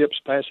like we're ships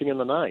passing in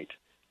the night.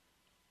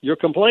 You're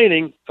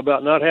complaining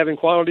about not having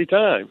quality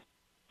time.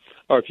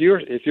 Or if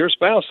your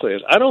spouse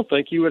says, I don't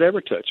think you would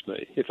ever touch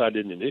me if I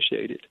didn't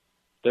initiate it,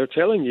 they're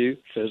telling you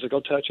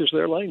physical touch is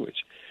their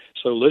language.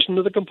 So listen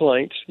to the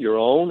complaints, your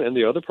own and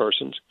the other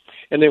person's,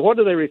 and then what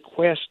do they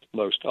request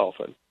most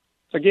often?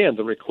 Again,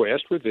 the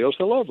request reveals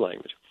the love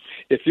language.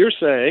 If you're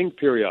saying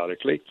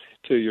periodically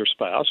to your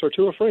spouse or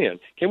to a friend,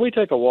 can we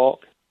take a walk?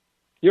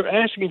 You're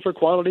asking for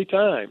quality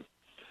time.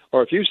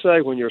 Or if you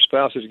say when your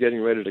spouse is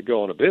getting ready to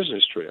go on a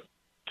business trip,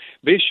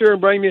 be sure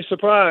and bring me a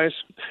surprise.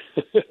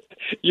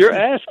 You're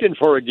asking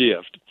for a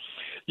gift.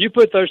 You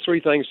put those 3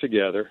 things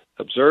together,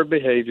 observe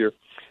behavior,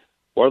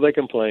 what do they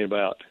complain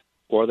about,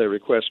 what do they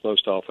request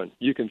most often,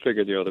 you can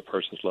figure the other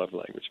person's love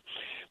language.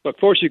 But, of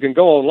course, you can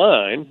go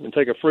online and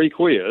take a free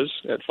quiz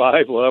at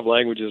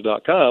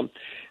 5lovelanguages.com.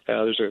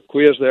 There's a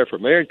quiz there for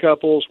married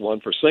couples, one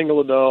for single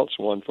adults,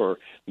 one for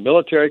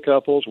military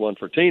couples, one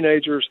for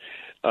teenagers.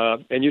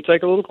 And you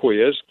take a little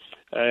quiz,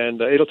 and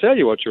it'll tell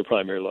you what your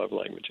primary love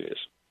language is.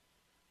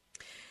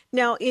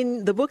 Now,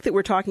 in the book that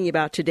we're talking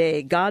about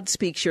today, God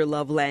Speaks Your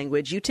Love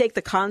Language, you take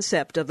the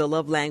concept of the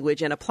love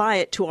language and apply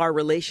it to our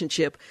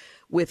relationship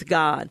with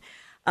God.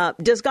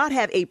 Does God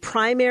have a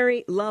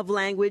primary love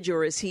language,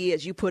 or is he,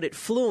 as you put it,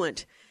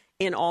 fluent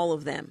in all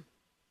of them?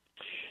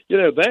 You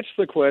know, that's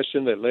the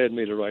question that led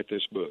me to write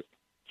this book.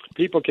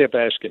 People kept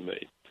asking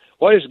me,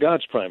 what is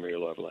God's primary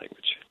love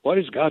language? What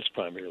is God's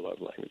primary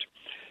love language?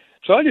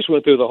 So I just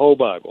went through the whole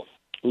Bible,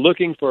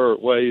 looking for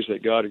ways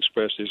that God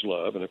expressed his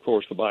love, and of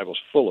course the Bible's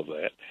full of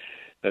that.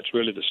 That's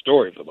really the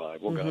story of the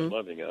Bible, God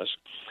loving us.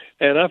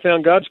 And I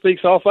found God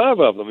speaks all 5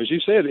 of them, as you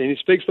said, and he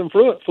speaks them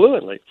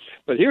fluently.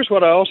 But here's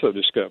what I also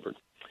discovered.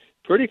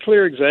 Pretty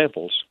clear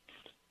examples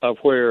of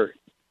where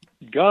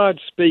God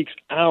speaks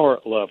our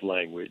love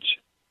language,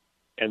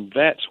 and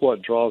that's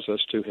what draws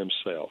us to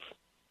himself.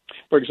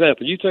 For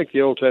example, you take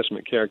the Old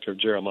Testament character of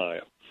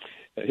Jeremiah.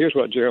 And here's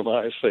what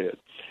Jeremiah said.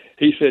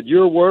 He said,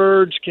 your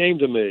words came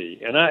to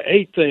me, and I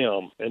ate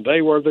them, and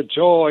they were the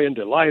joy and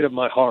delight of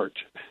my heart.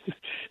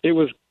 It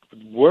was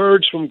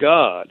words from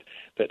God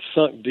that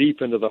sunk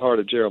deep into the heart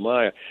of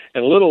Jeremiah.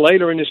 And a little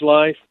later in his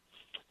life,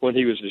 when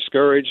he was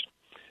discouraged,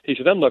 he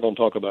said, I'm not going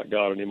to talk about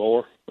God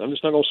anymore. I'm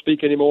just not going to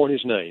speak anymore in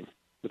his name.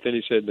 But then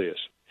he said this,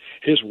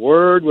 his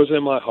word was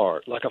in my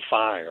heart like a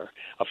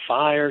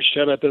fire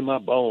shut up in my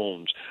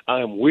bones.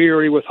 I am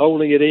weary with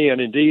holding it in.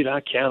 Indeed,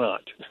 I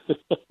cannot.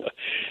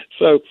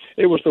 So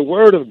it was the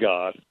word of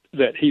God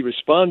that he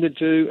responded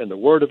to, and the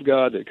word of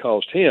God that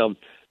caused him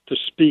to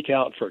speak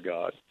out for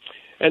God.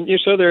 And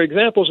so there are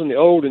examples in the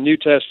Old and New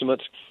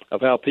Testaments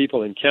of how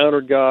people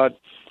encountered God,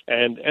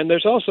 and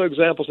there's also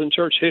examples in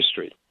church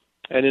history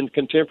and in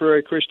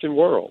contemporary Christian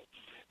world.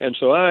 And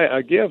so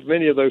I give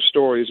many of those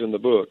stories in the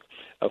book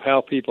of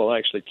how people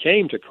actually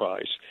came to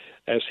Christ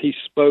as he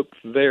spoke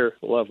their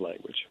love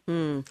language.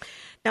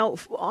 Now,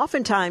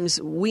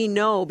 oftentimes we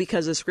know,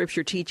 because the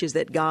Scripture teaches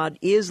that God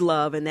is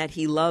love and that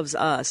he loves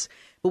us,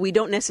 but we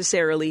don't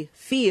necessarily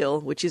feel,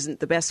 which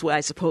isn't the best way,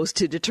 I suppose,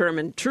 to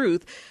determine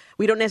truth,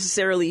 we don't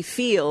necessarily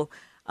feel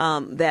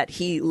that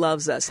he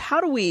loves us.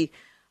 How do we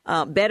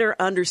better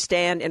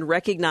understand and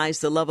recognize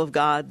the love of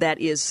God that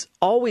is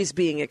always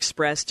being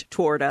expressed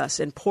toward us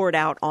and poured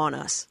out on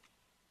us?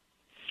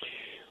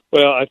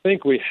 Well, I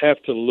think we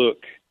have to look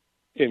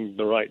in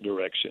the right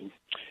direction.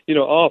 You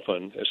know,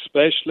 often,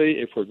 especially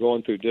if we're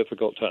going through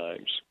difficult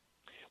times,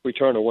 we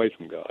turn away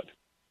from God.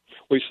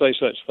 We say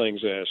such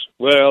things as,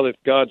 well, if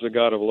God's a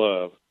God of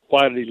love,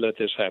 why did he let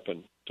this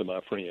happen to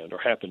my friend or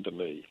happen to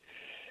me?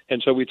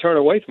 And so we turn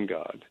away from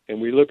God, and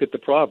we look at the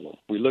problem.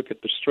 We look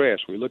at the stress.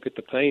 We look at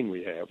the pain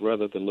we have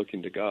rather than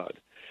looking to God.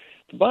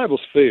 The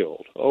Bible's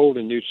filled, Old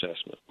and New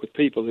Testament, with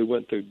people who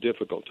went through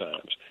difficult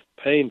times,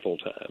 painful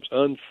times,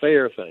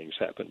 unfair things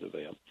happened to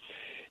them.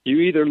 You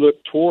either look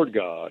toward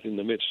God in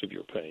the midst of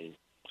your pain,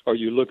 or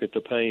you look at the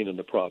pain and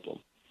the problem.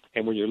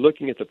 And when you're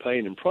looking at the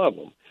pain and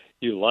problem,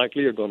 you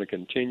likely are going to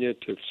continue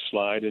to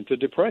slide into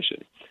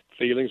depression,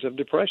 feelings of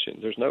depression.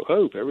 There's no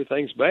hope.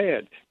 Everything's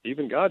bad.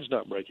 Even God's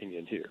not breaking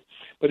in here.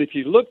 But if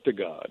you look to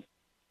God,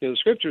 you know, the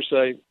Scriptures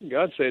say,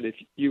 God said, if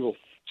you will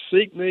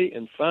seek me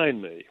and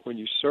find me when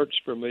you search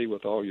for me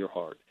with all your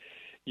heart,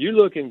 you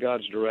look in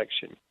God's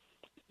direction,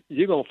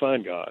 you're going to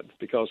find God,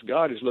 because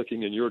God is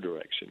looking in your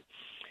direction.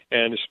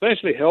 And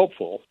especially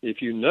helpful,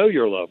 if you know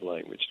your love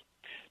language,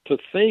 to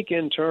think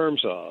in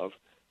terms of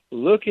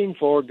looking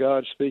for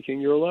God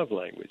speaking your love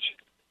language,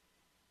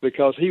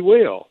 because he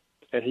will,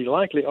 and he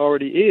likely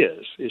already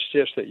is. It's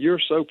just that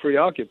you're so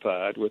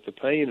preoccupied with the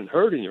pain and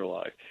hurt in your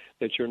life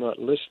that you're not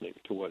listening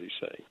to what he's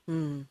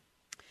saying.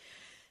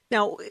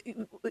 Now,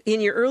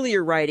 in your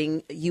earlier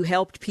writing, you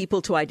helped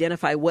people to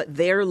identify what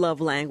their love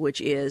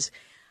language is.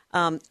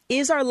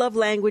 Is our love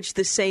language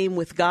the same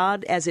with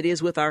God as it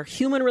is with our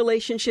human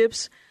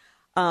relationships,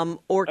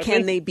 or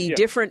can they be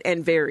different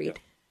and varied?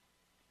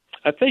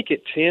 I think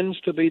it tends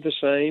to be the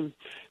same.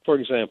 For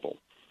example,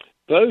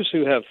 those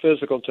who have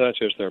physical touch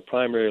as their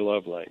primary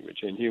love language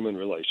in human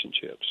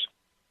relationships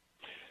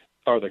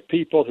are the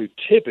people who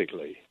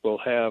typically will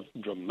have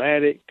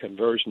dramatic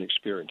conversion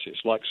experiences,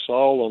 like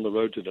Saul on the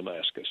road to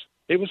Damascus.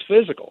 It was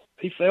physical.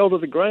 He fell to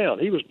the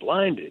ground. He was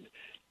blinded.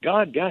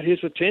 God got his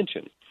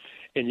attention.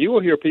 And you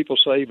will hear people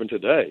say even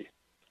today,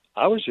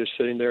 I was just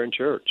sitting there in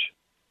church,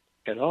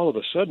 and all of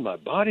a sudden my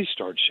body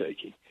started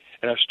shaking,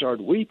 and I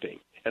started weeping,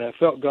 and I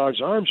felt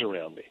God's arms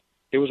around me.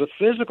 It was a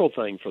physical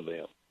thing for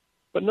them.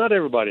 But not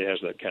everybody has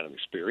that kind of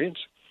experience.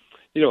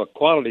 You know, a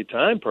quality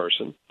time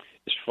person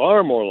is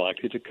far more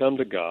likely to come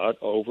to God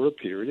over a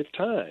period of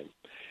time.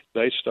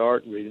 They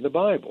start reading the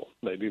Bible,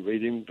 maybe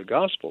reading the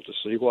gospel to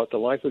see what the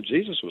life of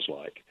Jesus was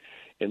like.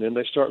 And then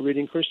they start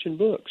reading Christian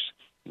books,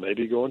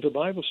 maybe going to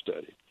Bible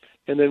study.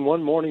 And then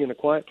one morning in a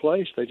quiet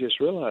place, they just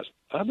realize,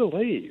 I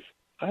believe.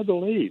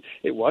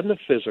 It wasn't a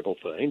physical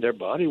thing. Their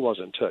body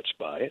wasn't touched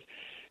by it.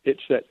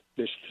 It's that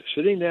this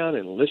sitting down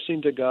and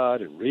listening to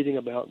God and reading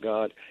about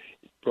God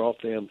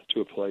brought them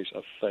to a place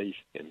of faith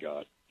in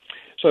God.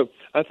 So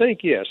I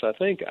think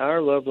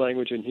our love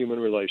language in human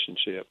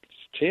relationships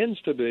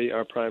tends to be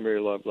our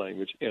primary love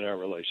language in our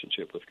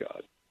relationship with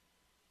God.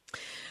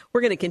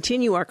 We're going to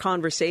continue our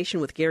conversation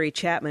with Gary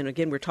Chapman.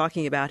 Again, we're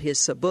talking about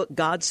his book,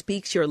 God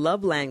Speaks Your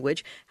Love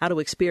Language, How to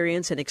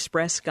Experience and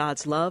Express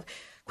God's Love.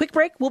 Quick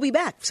break, we'll be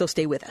back, so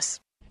stay with us.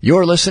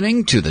 You're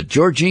listening to the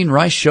Georgene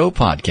Rice Show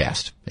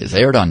podcast. It's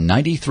aired on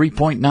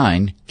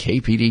 93.9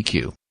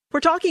 KPDQ. We're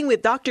talking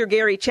with Dr.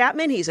 Gary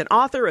Chapman. He's an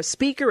author, a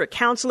speaker, a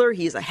counselor.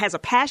 He has a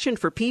passion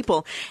for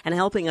people and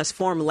helping us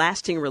form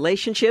lasting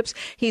relationships.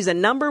 He's a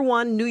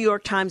 #1 New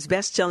York Times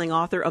bestselling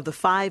author of The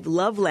 5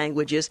 Love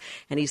Languages,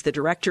 and he's the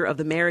director of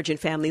the Marriage and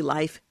Family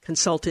Life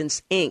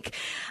Consultants, Inc.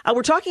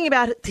 We're talking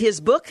about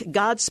his book,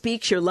 God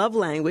Speaks Your Love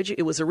Language.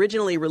 It was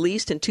originally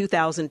released in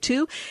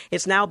 2002.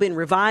 It's now been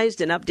revised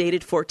and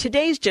updated for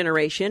today's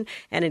generation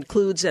and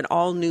includes an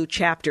all-new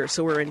chapter.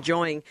 So we're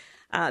enjoying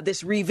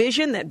this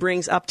revision that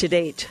brings up to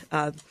date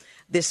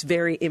this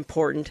very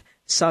important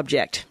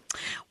subject.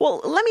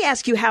 Well, let me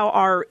ask you how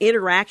our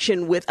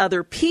interaction with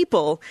other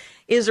people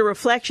is a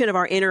reflection of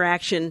our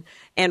interaction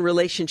and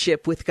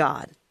relationship with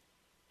God.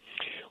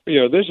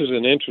 This is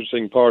an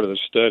interesting part of the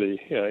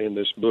study in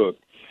this book,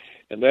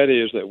 and that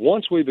is that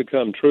once we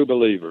become true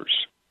believers,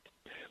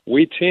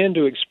 we tend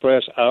to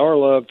express our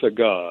love to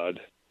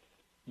God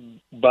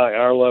by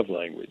our love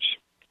language.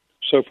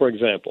 So, for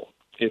example,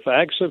 if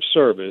acts of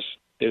service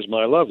is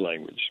my love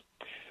language,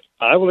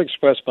 I will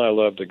express my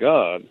love to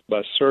God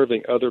by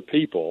serving other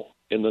people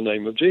in the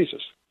name of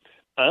Jesus.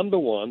 I'm the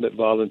one that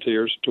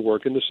volunteers to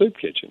work in the soup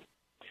kitchen.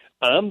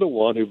 I'm the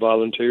one who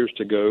volunteers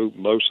to go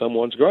mow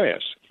someone's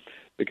grass,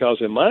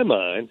 because in my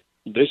mind,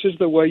 this is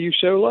the way you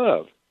show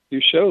love. You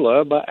show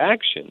love by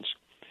actions.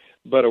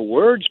 But a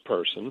words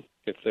person,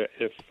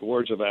 if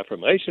words of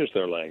affirmation is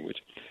their language,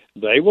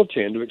 they will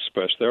tend to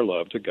express their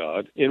love to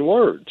God in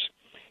words,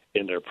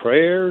 in their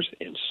prayers,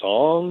 in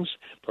songs,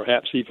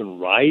 perhaps even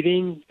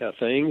writing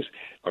things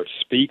or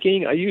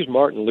speaking. I use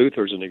Martin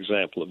Luther as an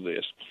example of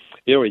this.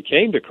 He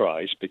came to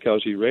Christ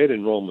because he read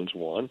in Romans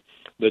 1,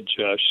 the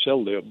just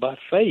shall live by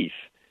faith.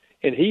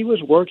 And he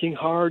was working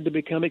hard to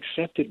become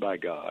accepted by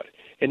God.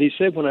 And he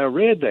said, when I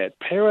read that,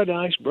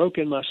 paradise broke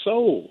in my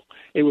soul.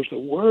 It was the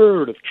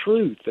word of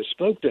truth that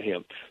spoke to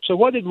him. So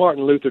what did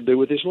Martin Luther do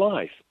with his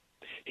life?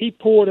 He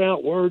poured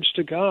out words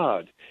to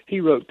God. He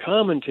wrote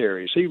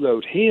commentaries. He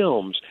wrote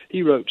hymns.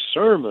 He wrote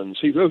sermons.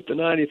 He wrote the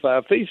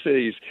 95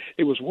 Theses.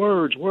 It was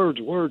words, words,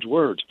 words,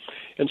 words.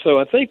 And so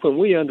I think when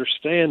we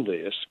understand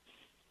this,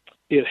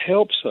 it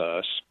helps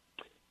us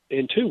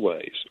in two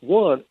ways.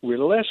 One, we're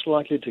less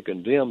likely to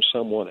condemn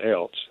someone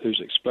else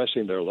who's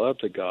expressing their love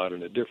to God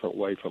in a different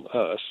way from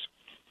us.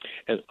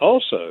 And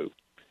also,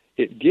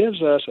 it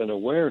gives us an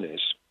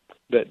awareness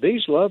that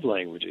these love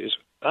languages,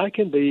 I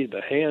can be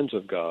the hands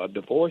of God,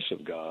 the voice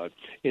of God,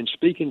 in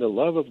speaking the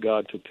love of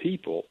God to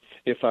people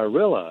if I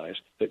realize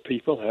that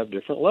people have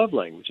different love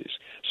languages.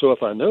 So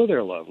if I know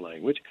their love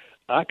language,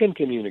 I can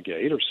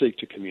communicate or seek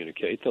to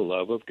communicate the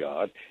love of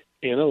God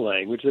in a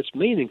language that's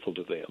meaningful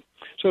to them.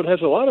 So it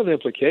has a lot of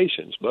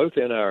implications, both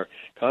in our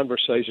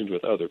conversations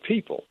with other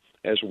people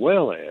as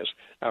well as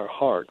our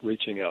heart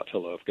reaching out to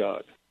love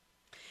God.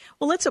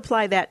 Well, let's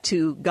apply that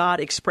to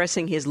God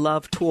expressing his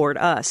love toward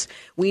us.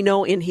 We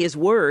know in his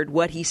word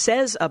what he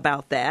says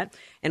about that,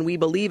 and we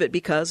believe it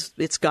because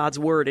it's God's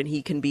word and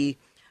he can be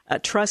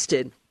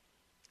trusted.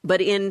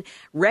 But in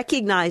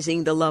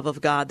recognizing the love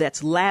of God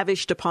that's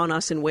lavished upon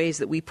us in ways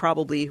that we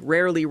probably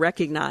rarely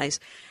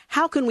recognize,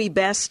 how can we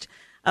best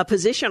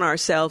position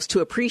ourselves to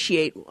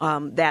appreciate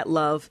that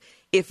love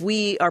if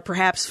we are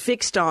perhaps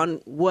fixed on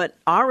what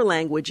our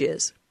language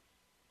is?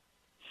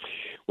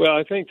 Well,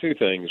 I think two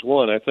things.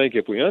 One, I think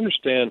if we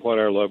understand what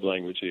our love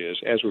language is,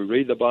 as we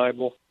read the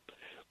Bible,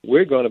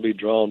 we're going to be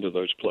drawn to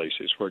those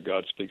places where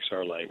God speaks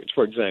our language.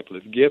 For example,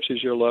 if gifts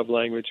is your love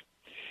language,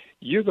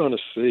 you're going to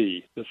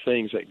see the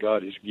things that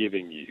God is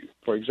giving you.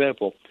 For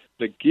example,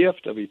 the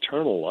gift of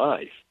eternal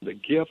life, the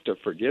gift of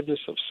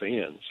forgiveness of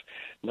sins,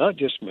 not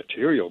just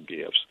material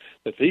gifts,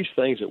 but these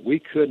things that we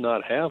could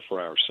not have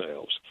for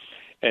ourselves.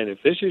 And if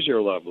this is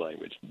your love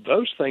language,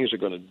 those things are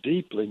going to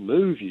deeply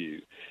move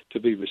you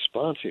to be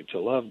responsive to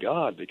love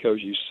God because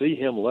you see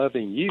him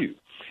loving you.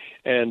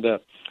 And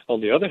on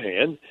the other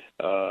hand,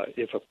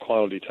 if a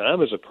quality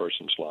time is a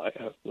person's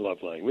love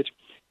language,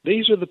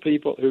 these are the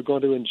people who are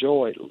going to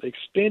enjoy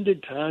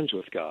extended times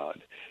with God.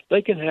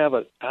 They can have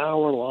an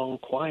hour-long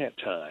quiet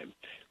time,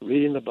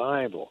 reading the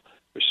Bible,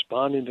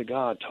 responding to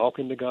God,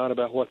 talking to God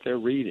about what they're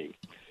reading.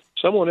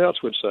 Someone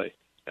else would say,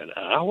 an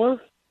hour?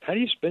 How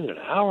do you spend an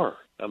hour?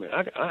 I mean,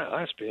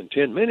 I spend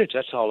 10 minutes.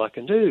 That's all I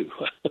can do.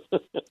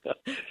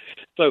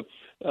 So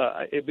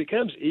it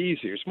becomes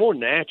easier. It's more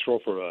natural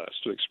for us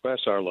to express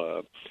our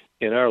love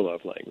in our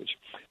love language.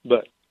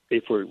 But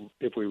if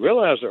we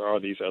realize there are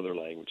these other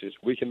languages,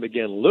 we can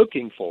begin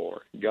looking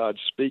for God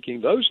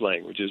speaking those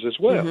languages as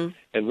well,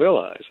 and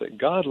realize that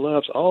God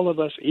loves all of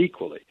us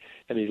equally,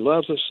 and he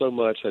loves us so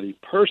much that he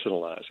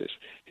personalizes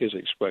his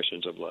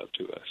expressions of love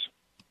to us.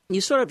 You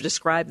sort of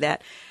describe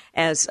that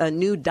as a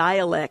new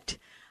dialect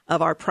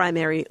of our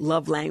primary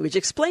love language.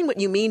 Explain what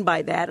you mean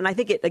by that, and I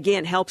think it,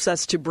 again, helps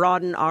us to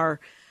broaden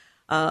our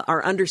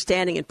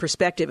understanding and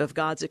perspective of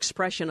God's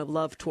expression of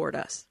love toward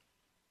us.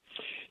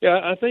 Yeah,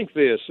 I think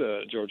this,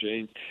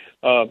 Georgene,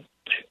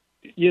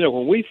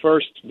 when we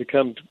first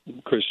become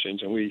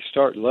Christians and we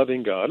start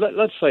loving God,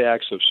 let's say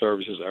acts of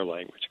service is our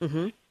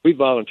language. We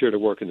volunteer to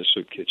work in the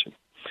soup kitchen.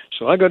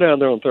 So I go down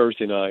there on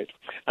Thursday night.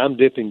 I'm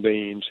dipping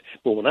beans.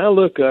 But when I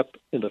look up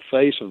in the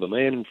face of the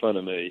man in front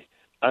of me,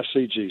 I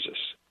see Jesus.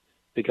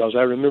 Because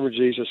I remember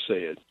Jesus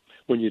said,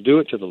 when you do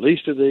it to the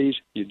least of these,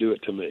 you do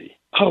it to me.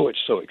 Oh, it's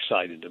so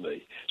exciting to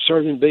me.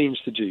 Serving beans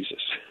to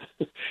Jesus.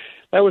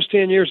 That was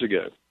 10 years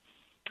ago.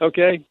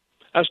 Okay?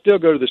 I still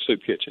go to the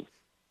soup kitchen.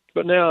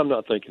 But now I'm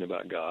not thinking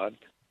about God.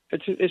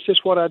 It's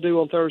just what I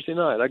do on Thursday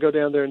night. I go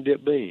down there and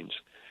dip beans.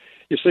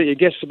 You see, it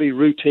gets to be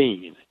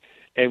routine,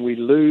 and we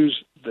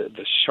lose the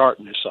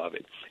sharpness of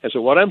it. And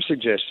so what I'm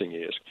suggesting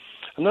is,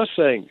 I'm not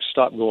saying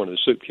stop going to the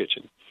soup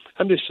kitchen.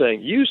 I'm just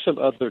saying use some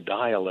other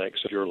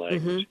dialects of your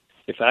language.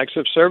 Mm-hmm. If acts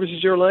of service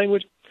is your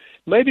language,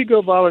 maybe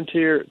go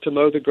volunteer to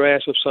mow the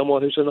grass of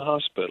someone who's in the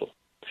hospital.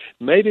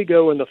 Maybe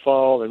go in the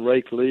fall and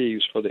rake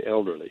leaves for the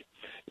elderly.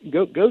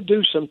 Go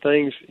do some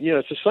things. You know,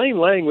 it's the same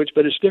language,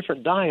 but it's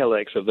different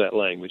dialects of that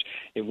language.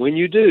 And when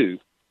you do,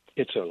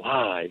 it's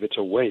alive, it's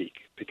awake,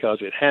 because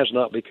it has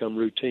not become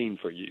routine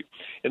for you.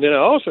 And then I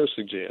also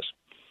suggest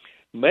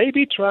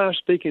maybe try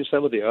speaking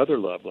some of the other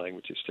love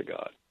languages to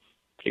God.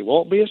 It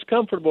won't be as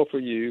comfortable for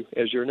you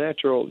as your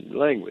natural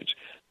language,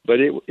 but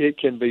it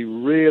can be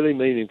really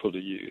meaningful to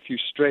you if you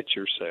stretch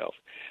yourself.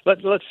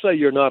 Let's say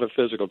you're not a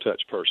physical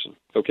touch person,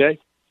 okay?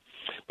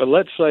 But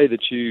let's say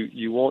that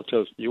you want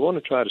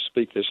to try to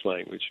speak this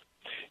language.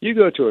 You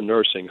go to a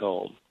nursing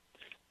home,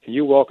 and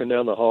you're walking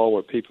down the hall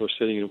where people are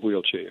sitting in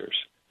wheelchairs.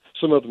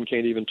 Some of them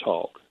can't even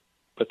talk,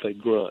 but they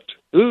grunt.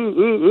 Ooh,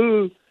 ooh,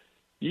 ooh.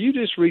 You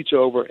just reach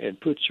over and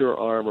put your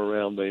arm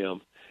around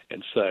them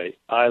and say,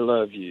 I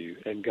love you,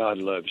 and God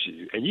loves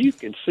you. And you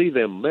can see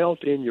them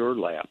melt in your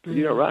lap,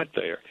 right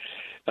there.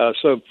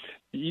 So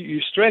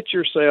you stretch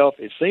yourself.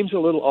 It seems a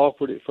little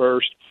awkward at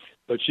first,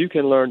 but you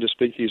can learn to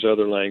speak these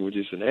other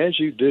languages. And as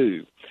you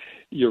do,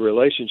 your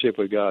relationship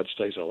with God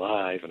stays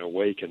alive and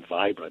awake and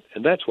vibrant.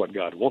 And that's what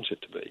God wants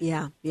it to be.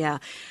 Yeah.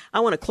 I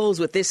want to close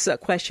with this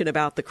question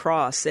about the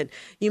cross. And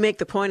you make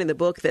the point in the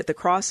book that the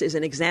cross is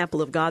an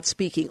example of God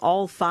speaking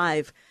all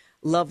 5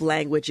 love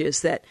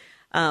languages that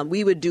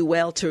we would do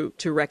well to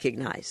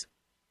recognize.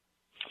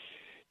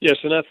 Yes,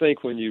 and I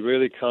think when you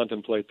really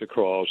contemplate the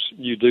cross,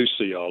 you do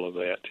see all of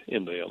that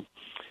in them.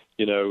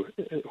 You know,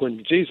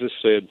 when Jesus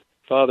said,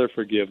 Father,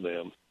 forgive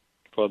them,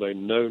 for they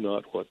know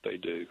not what they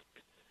do.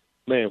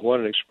 Man, what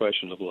an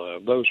expression of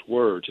love. Those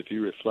words, if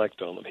you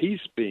reflect on them,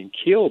 he's being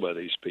killed by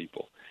these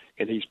people,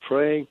 and he's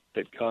praying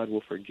that God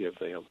will forgive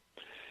them.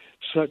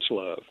 Such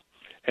love.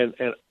 And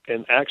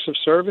acts of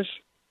service,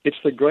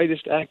 it's the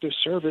greatest act of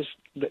service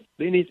that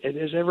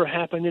has ever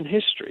happened in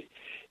history.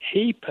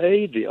 He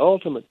paid the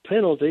ultimate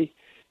penalty,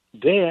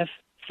 death,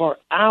 for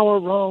our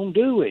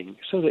wrongdoing,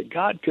 so that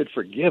God could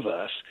forgive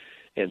us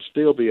and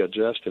still be a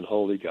just and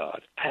holy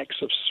God. Acts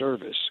of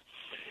service.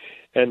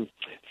 And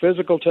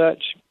physical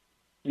touch,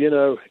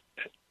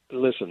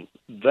 listen,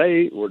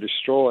 they were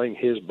destroying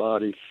his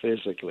body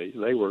physically.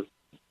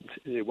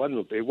 It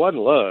wasn't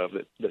love.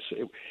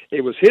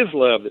 It was his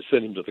love that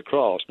sent him to the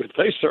cross, but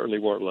they certainly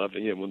weren't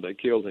loving him when they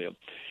killed him.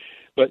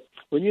 But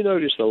when you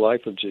notice the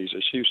life of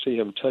Jesus, you see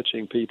him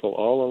touching people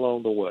all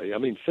along the way. I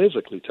mean,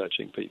 physically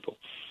touching people.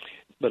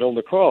 But on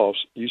the cross,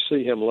 you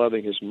see him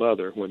loving his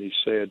mother when he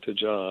said to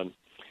John,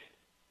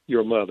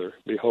 your mother,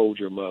 behold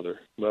your mother,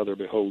 mother,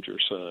 behold your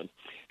son.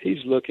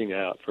 He's looking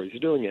out he's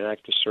doing an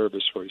act of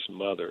service for his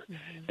mother,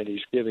 and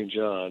he's giving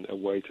John a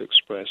way to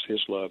express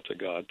his love to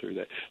God through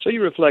that. So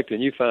you reflect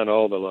and you find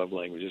all the love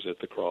languages at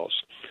the cross.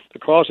 The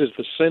cross is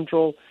the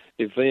central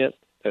event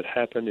that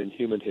happened in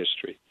human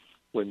history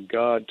when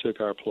God took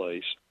our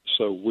place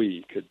so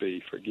we could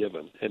be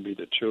forgiven and be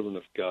the children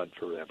of God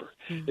forever.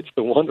 It's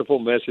the wonderful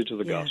message of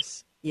the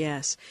gospel.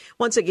 Yes.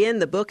 Once again,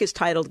 the book is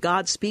titled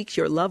God Speaks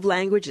Your Love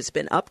Language. It's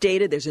been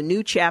updated. There's a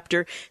new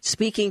chapter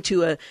speaking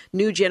to a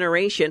new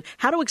generation,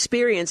 how to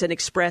experience and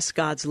express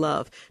God's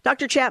love.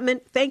 Dr.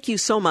 Chapman, thank you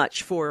so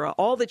much for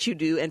all that you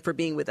do and for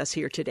being with us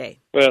here today.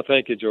 Well,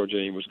 thank you,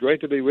 Georgene. It was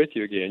great to be with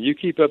you again. You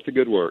keep up the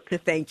good work.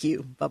 Thank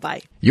you.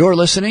 Bye-bye. You're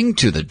listening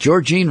to the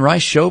Georgene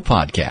Rice Show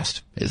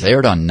podcast. It's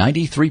aired on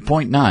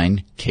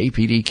 93.9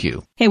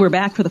 KPDQ. Hey, we're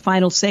back for the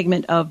final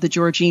segment of the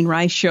Georgene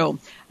Rice Show.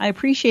 I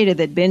appreciated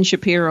that Ben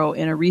Shapiro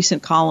in a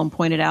recent column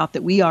pointed out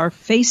that we are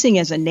facing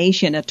as a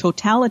nation a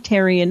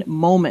totalitarian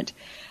moment.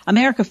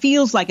 America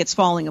feels like it's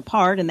falling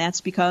apart, and that's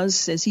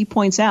because, as he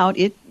points out,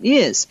 it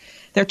is.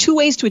 There are 2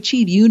 ways to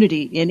achieve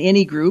unity in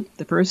any group.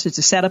 The first is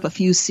to set up a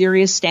few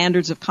serious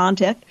standards of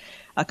conduct,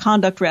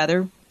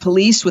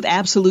 policed with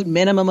absolute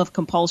minimum of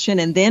compulsion,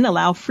 and then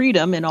allow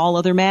freedom in all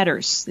other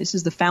matters. This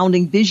is the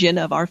founding vision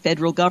of our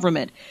federal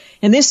government.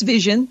 In this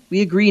vision,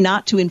 we agree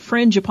not to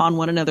infringe upon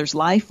one another's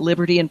life,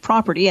 liberty, and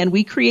property, and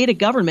we create a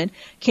government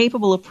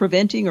capable of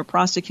preventing or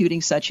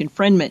prosecuting such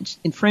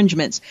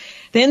infringements.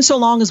 Then, so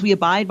long as we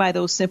abide by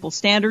those simple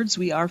standards,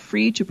 we are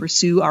free to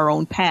pursue our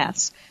own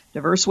paths.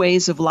 Diverse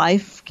ways of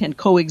life can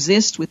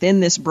coexist within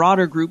this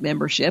broader group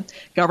membership.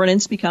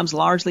 Governance becomes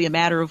largely a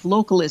matter of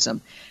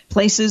localism.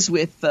 Places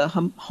with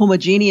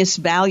homogeneous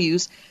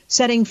values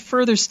setting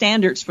further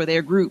standards for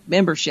their group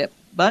membership.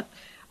 But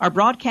our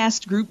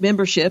broadcast group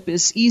membership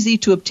is easy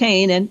to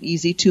obtain and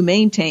easy to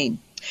maintain.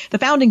 The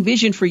founding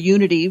vision for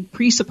unity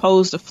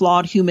presupposed a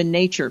flawed human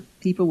nature.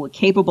 People were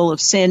capable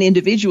of sin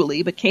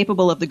individually, but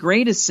capable of the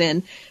greatest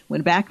sin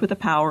when backed with the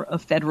power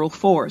of federal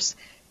force.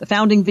 The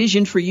founding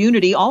vision for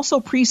unity also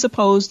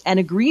presupposed an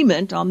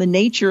agreement on the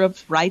nature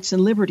of rights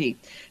and liberty.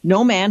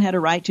 No man had a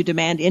right to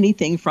demand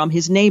anything from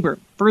his neighbor.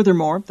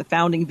 Furthermore, the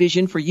founding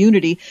vision for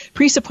unity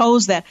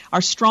presupposed that our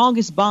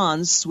strongest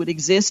bonds would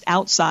exist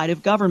outside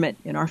of government,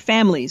 in our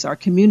families, our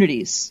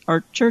communities,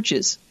 our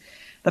churches.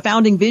 The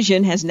founding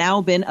vision has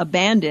now been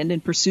abandoned in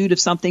pursuit of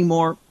something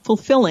more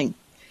fulfilling,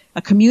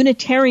 a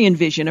communitarian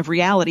vision of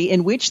reality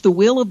in which the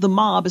will of the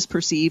mob is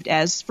perceived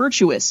as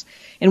virtuous,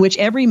 in which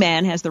every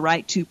man has the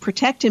right to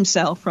protect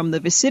himself from the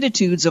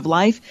vicissitudes of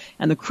life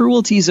and the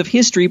cruelties of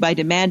history by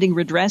demanding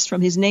redress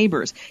from his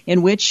neighbors,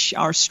 in which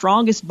our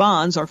strongest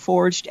bonds are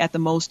forged at the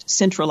most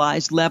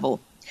centralized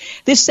level.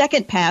 This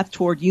second path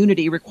toward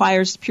unity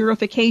requires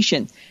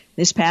purification.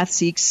 This path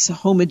seeks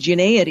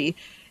homogeneity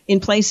in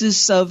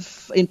place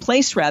of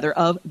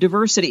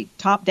diversity,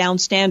 top-down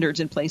standards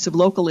in place of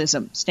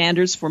localism.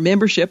 Standards for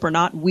membership are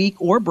not weak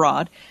or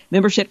broad.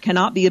 Membership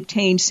cannot be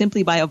obtained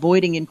simply by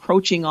avoiding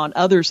encroaching on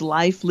others'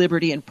 life,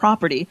 liberty, and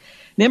property.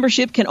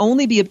 Membership can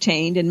only be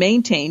obtained and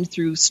maintained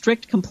through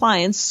strict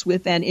compliance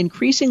with an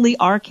increasingly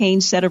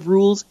arcane set of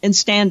rules and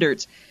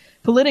standards.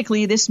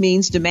 Politically, this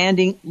means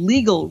demanding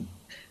legal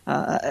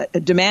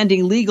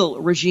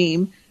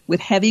regime with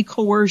heavy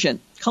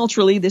coercion.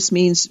 Culturally, this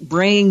means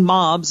braying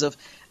mobs of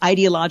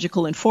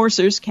ideological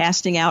enforcers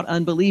casting out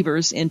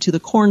unbelievers into the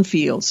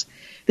cornfields.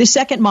 This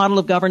second model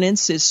of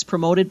governance is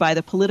promoted by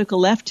the political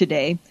left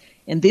today.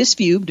 In this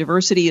view,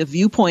 diversity of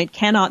viewpoint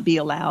cannot be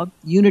allowed.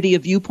 Unity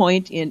of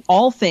viewpoint in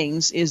all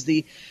things is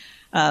the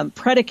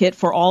predicate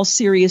for all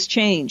serious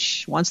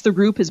change. Once the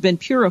group has been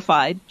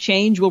purified,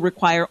 change will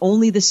require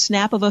only the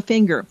snap of a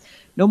finger.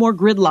 No more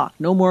gridlock,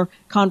 no more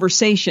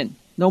conversation,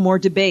 no more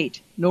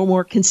debate, no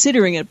more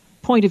considering a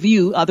point of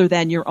view other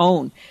than your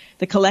own.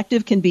 The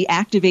collective can be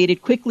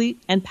activated quickly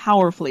and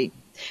powerfully.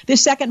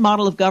 This second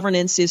model of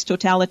governance is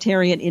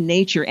totalitarian in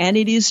nature, and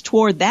it is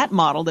toward that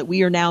model that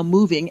we are now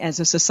moving as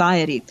a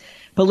society.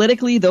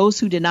 Politically, those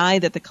who deny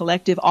that the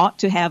collective ought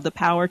to have the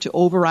power to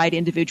override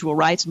individual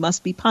rights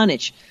must be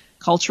punished.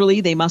 Culturally,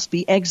 they must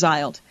be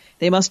exiled.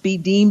 They must be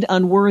deemed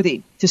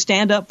unworthy. To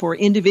stand up for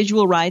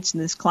individual rights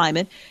in this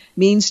climate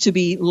means to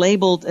be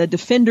labeled a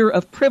defender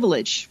of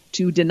privilege.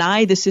 To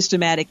deny the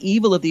systematic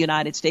evil of the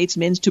United States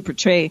means to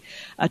betray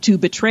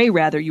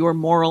your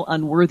moral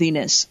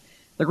unworthiness.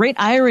 The great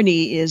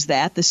irony is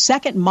that the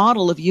second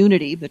model of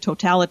unity, the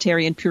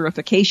totalitarian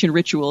purification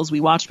rituals we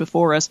watch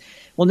before us,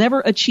 will never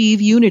achieve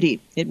unity.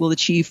 It will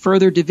achieve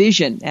further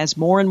division as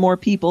more and more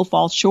people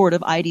fall short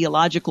of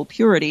ideological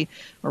purity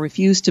or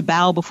refuse to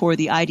bow before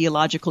the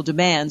ideological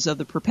demands of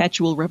the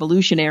perpetual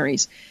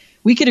revolutionaries.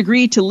 We could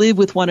agree to live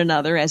with one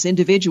another as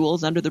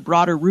individuals under the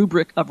broader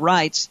rubric of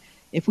rights.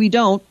 If we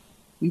don't,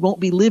 we won't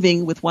be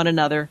living with one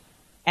another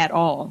at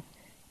all.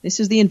 This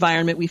is the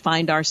environment we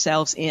find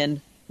ourselves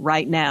in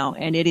right now,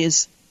 and it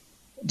is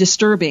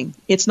disturbing.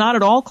 It's not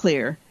at all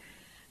clear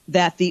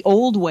that the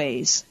old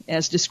ways,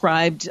 as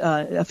described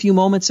a few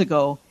moments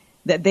ago,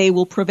 that they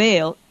will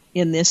prevail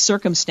in this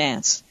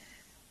circumstance,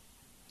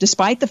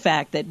 despite the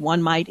fact that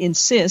one might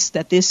insist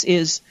that this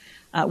is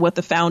what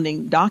the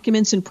founding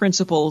documents and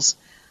principles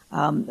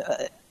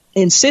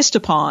insist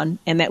upon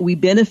and that we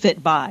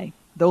benefit by.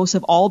 Those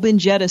have all been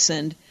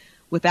jettisoned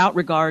without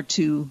regard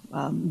to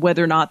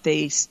whether or not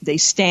they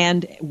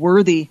stand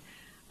worthy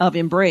of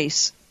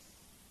embrace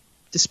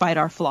despite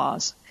our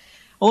flaws.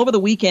 Over the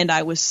weekend,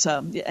 I was,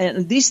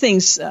 and these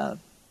things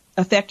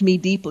affect me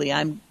deeply.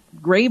 I'm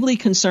gravely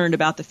concerned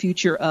about the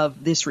future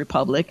of this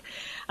republic.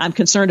 I'm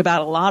concerned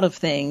about a lot of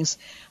things.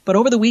 But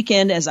over the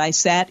weekend, as I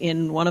sat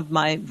in one of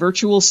my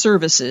virtual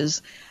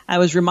services, I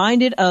was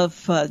reminded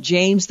of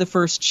James, the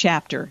first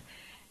chapter,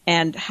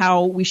 and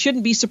how we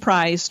shouldn't be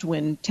surprised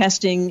when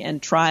testing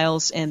and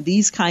trials and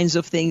these kinds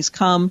of things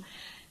come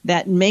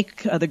that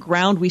make the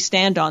ground we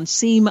stand on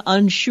seem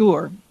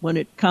unsure when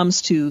it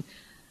comes to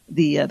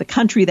the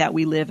country that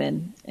we live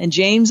in. And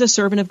James, a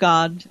servant of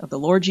God, of the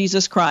Lord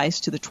Jesus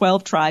Christ, to the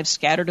 12 tribes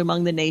scattered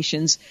among the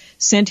nations,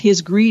 sent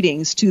his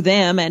greetings to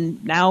them,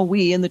 and now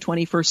we in the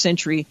 21st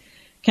century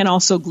can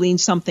also glean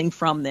something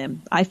from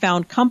them. I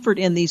found comfort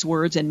in these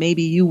words, and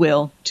maybe you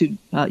will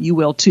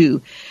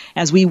too,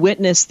 as we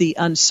witness the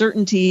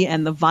uncertainty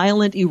and the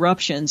violent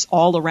eruptions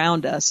all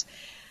around us,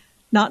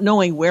 not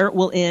knowing where it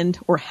will end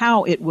or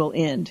how it will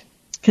end.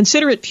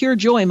 Consider it pure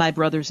joy, my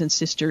brothers and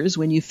sisters,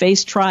 when you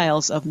face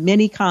trials of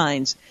many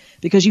kinds,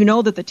 because you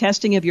know that the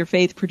testing of your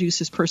faith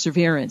produces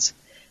perseverance.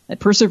 Let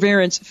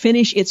perseverance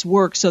finish its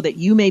work so that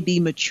you may be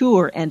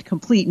mature and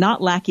complete,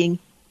 not lacking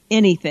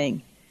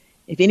anything.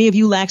 If any of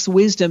you lacks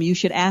wisdom, you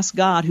should ask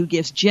God, who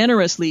gives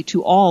generously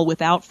to all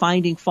without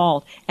finding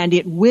fault, and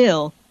it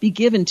will be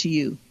given to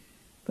you.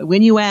 But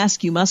when you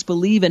ask, you must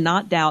believe and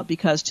not doubt,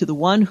 because to the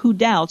one who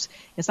doubts,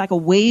 it's like a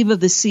wave of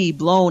the sea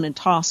blown and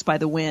tossed by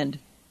the wind.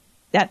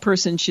 That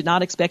person should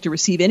not expect to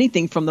receive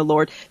anything from the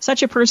Lord.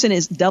 Such a person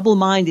is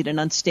double-minded and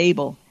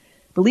unstable.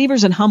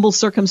 Believers in humble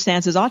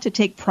circumstances ought to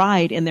take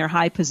pride in their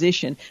high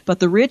position, but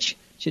the rich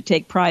should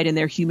take pride in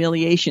their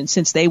humiliation,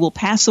 since they will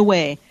pass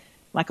away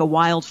like a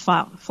wild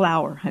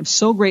flower. I'm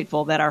so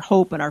grateful that our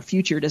hope and our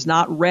future does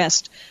not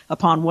rest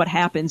upon what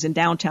happens in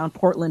downtown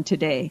Portland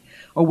today,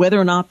 or whether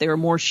or not there are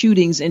more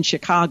shootings in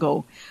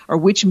Chicago, or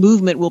which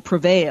movement will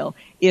prevail,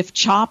 if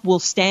CHOP will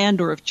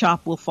stand or if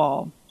CHOP will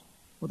fall.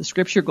 Well, the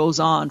scripture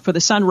goes on, for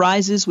the sun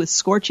rises with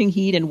scorching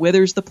heat and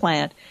withers the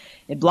plant.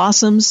 It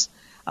blossoms,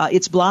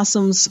 its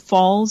blossoms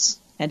falls,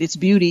 and its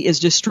beauty is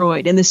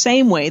destroyed. In the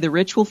same way, the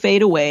rich will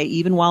fade away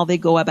even while they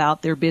go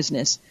about their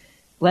business.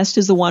 Blessed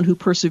is the one who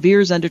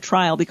perseveres under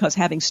trial, because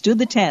having stood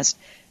the test,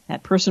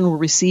 that person will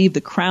receive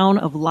the crown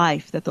of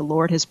life that the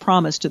Lord has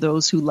promised to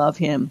those who love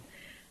him.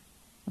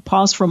 I'll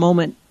pause for a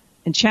moment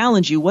and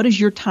challenge you. What is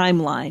your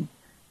timeline?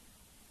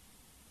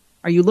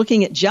 Are you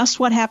looking at just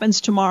what happens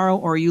tomorrow,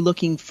 or are you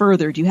looking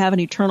further? Do you have an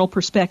eternal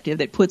perspective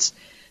that puts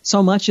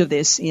so much of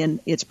this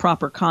in its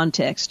proper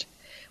context?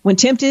 When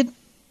tempted,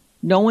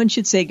 no one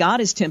should say,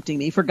 God is tempting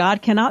me, for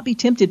God cannot be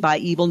tempted by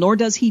evil, nor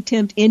does he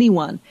tempt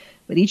anyone.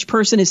 But each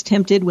person is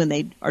tempted when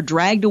they are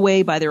dragged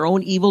away by their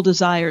own evil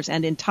desires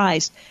and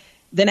enticed.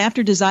 Then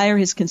after desire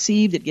is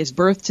conceived, it gives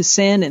birth to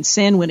sin, and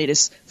sin, when it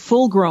is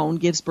full grown,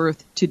 gives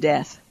birth to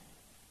death.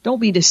 Don't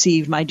be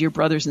deceived, my dear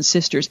brothers and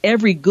sisters.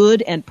 Every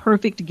good and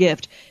perfect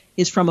gift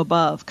is from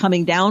above,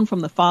 coming down from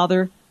the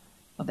Father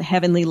of the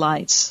heavenly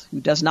lights, who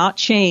does not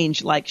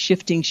change like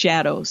shifting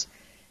shadows.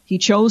 He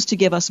chose to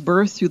give us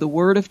birth through the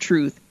word of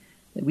truth,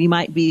 that we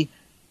might be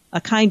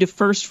a kind of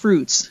first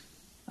fruits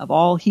of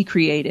all he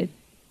created.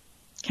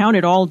 Count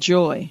it all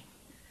joy.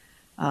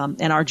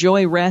 And our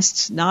joy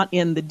rests not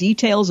in the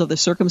details of the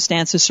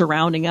circumstances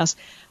surrounding us,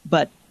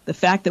 but the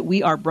fact that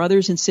we are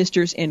brothers and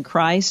sisters in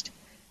Christ.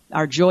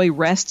 Our joy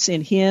rests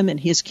in him and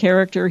his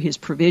character, his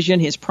provision,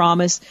 his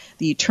promise,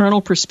 the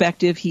eternal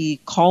perspective he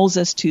calls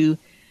us to.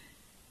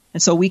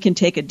 And so we can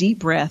take a deep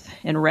breath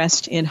and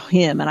rest in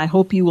him. And I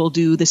hope you will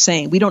do the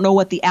same. We don't know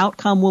what the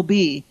outcome will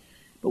be,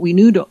 but we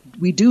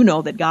do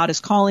know that God is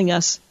calling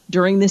us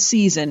during this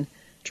season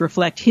to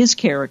reflect his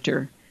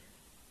character,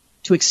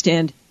 to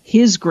extend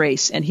his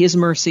grace and his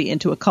mercy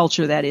into a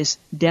culture that is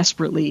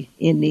desperately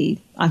in need.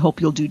 I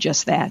hope you'll do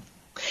just that.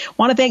 I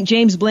want to thank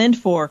James Blend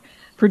for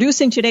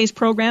producing today's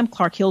program,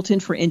 Clark Hilton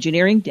for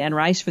engineering, Dan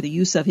Rice for the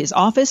use of his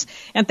office,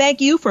 and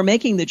thank you for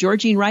making the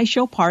Georgene Rice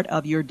Show part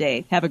of your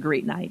day. Have a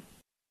great night.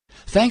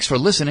 Thanks for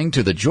listening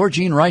to the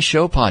Georgene Rice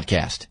Show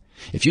podcast.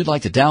 If you'd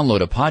like to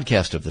download a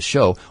podcast of the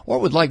show or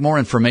would like more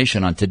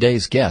information on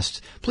today's guests,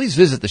 please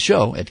visit the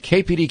show at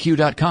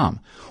kpdq.com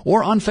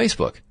or on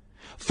Facebook.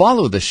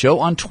 Follow the show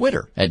on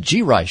Twitter at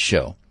GRice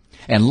Show,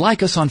 and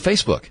like us on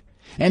Facebook.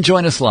 And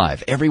join us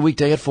live every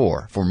weekday at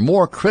 4 for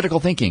more critical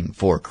thinking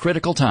for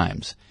critical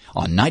times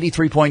on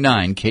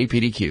 93.9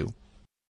 KPDQ.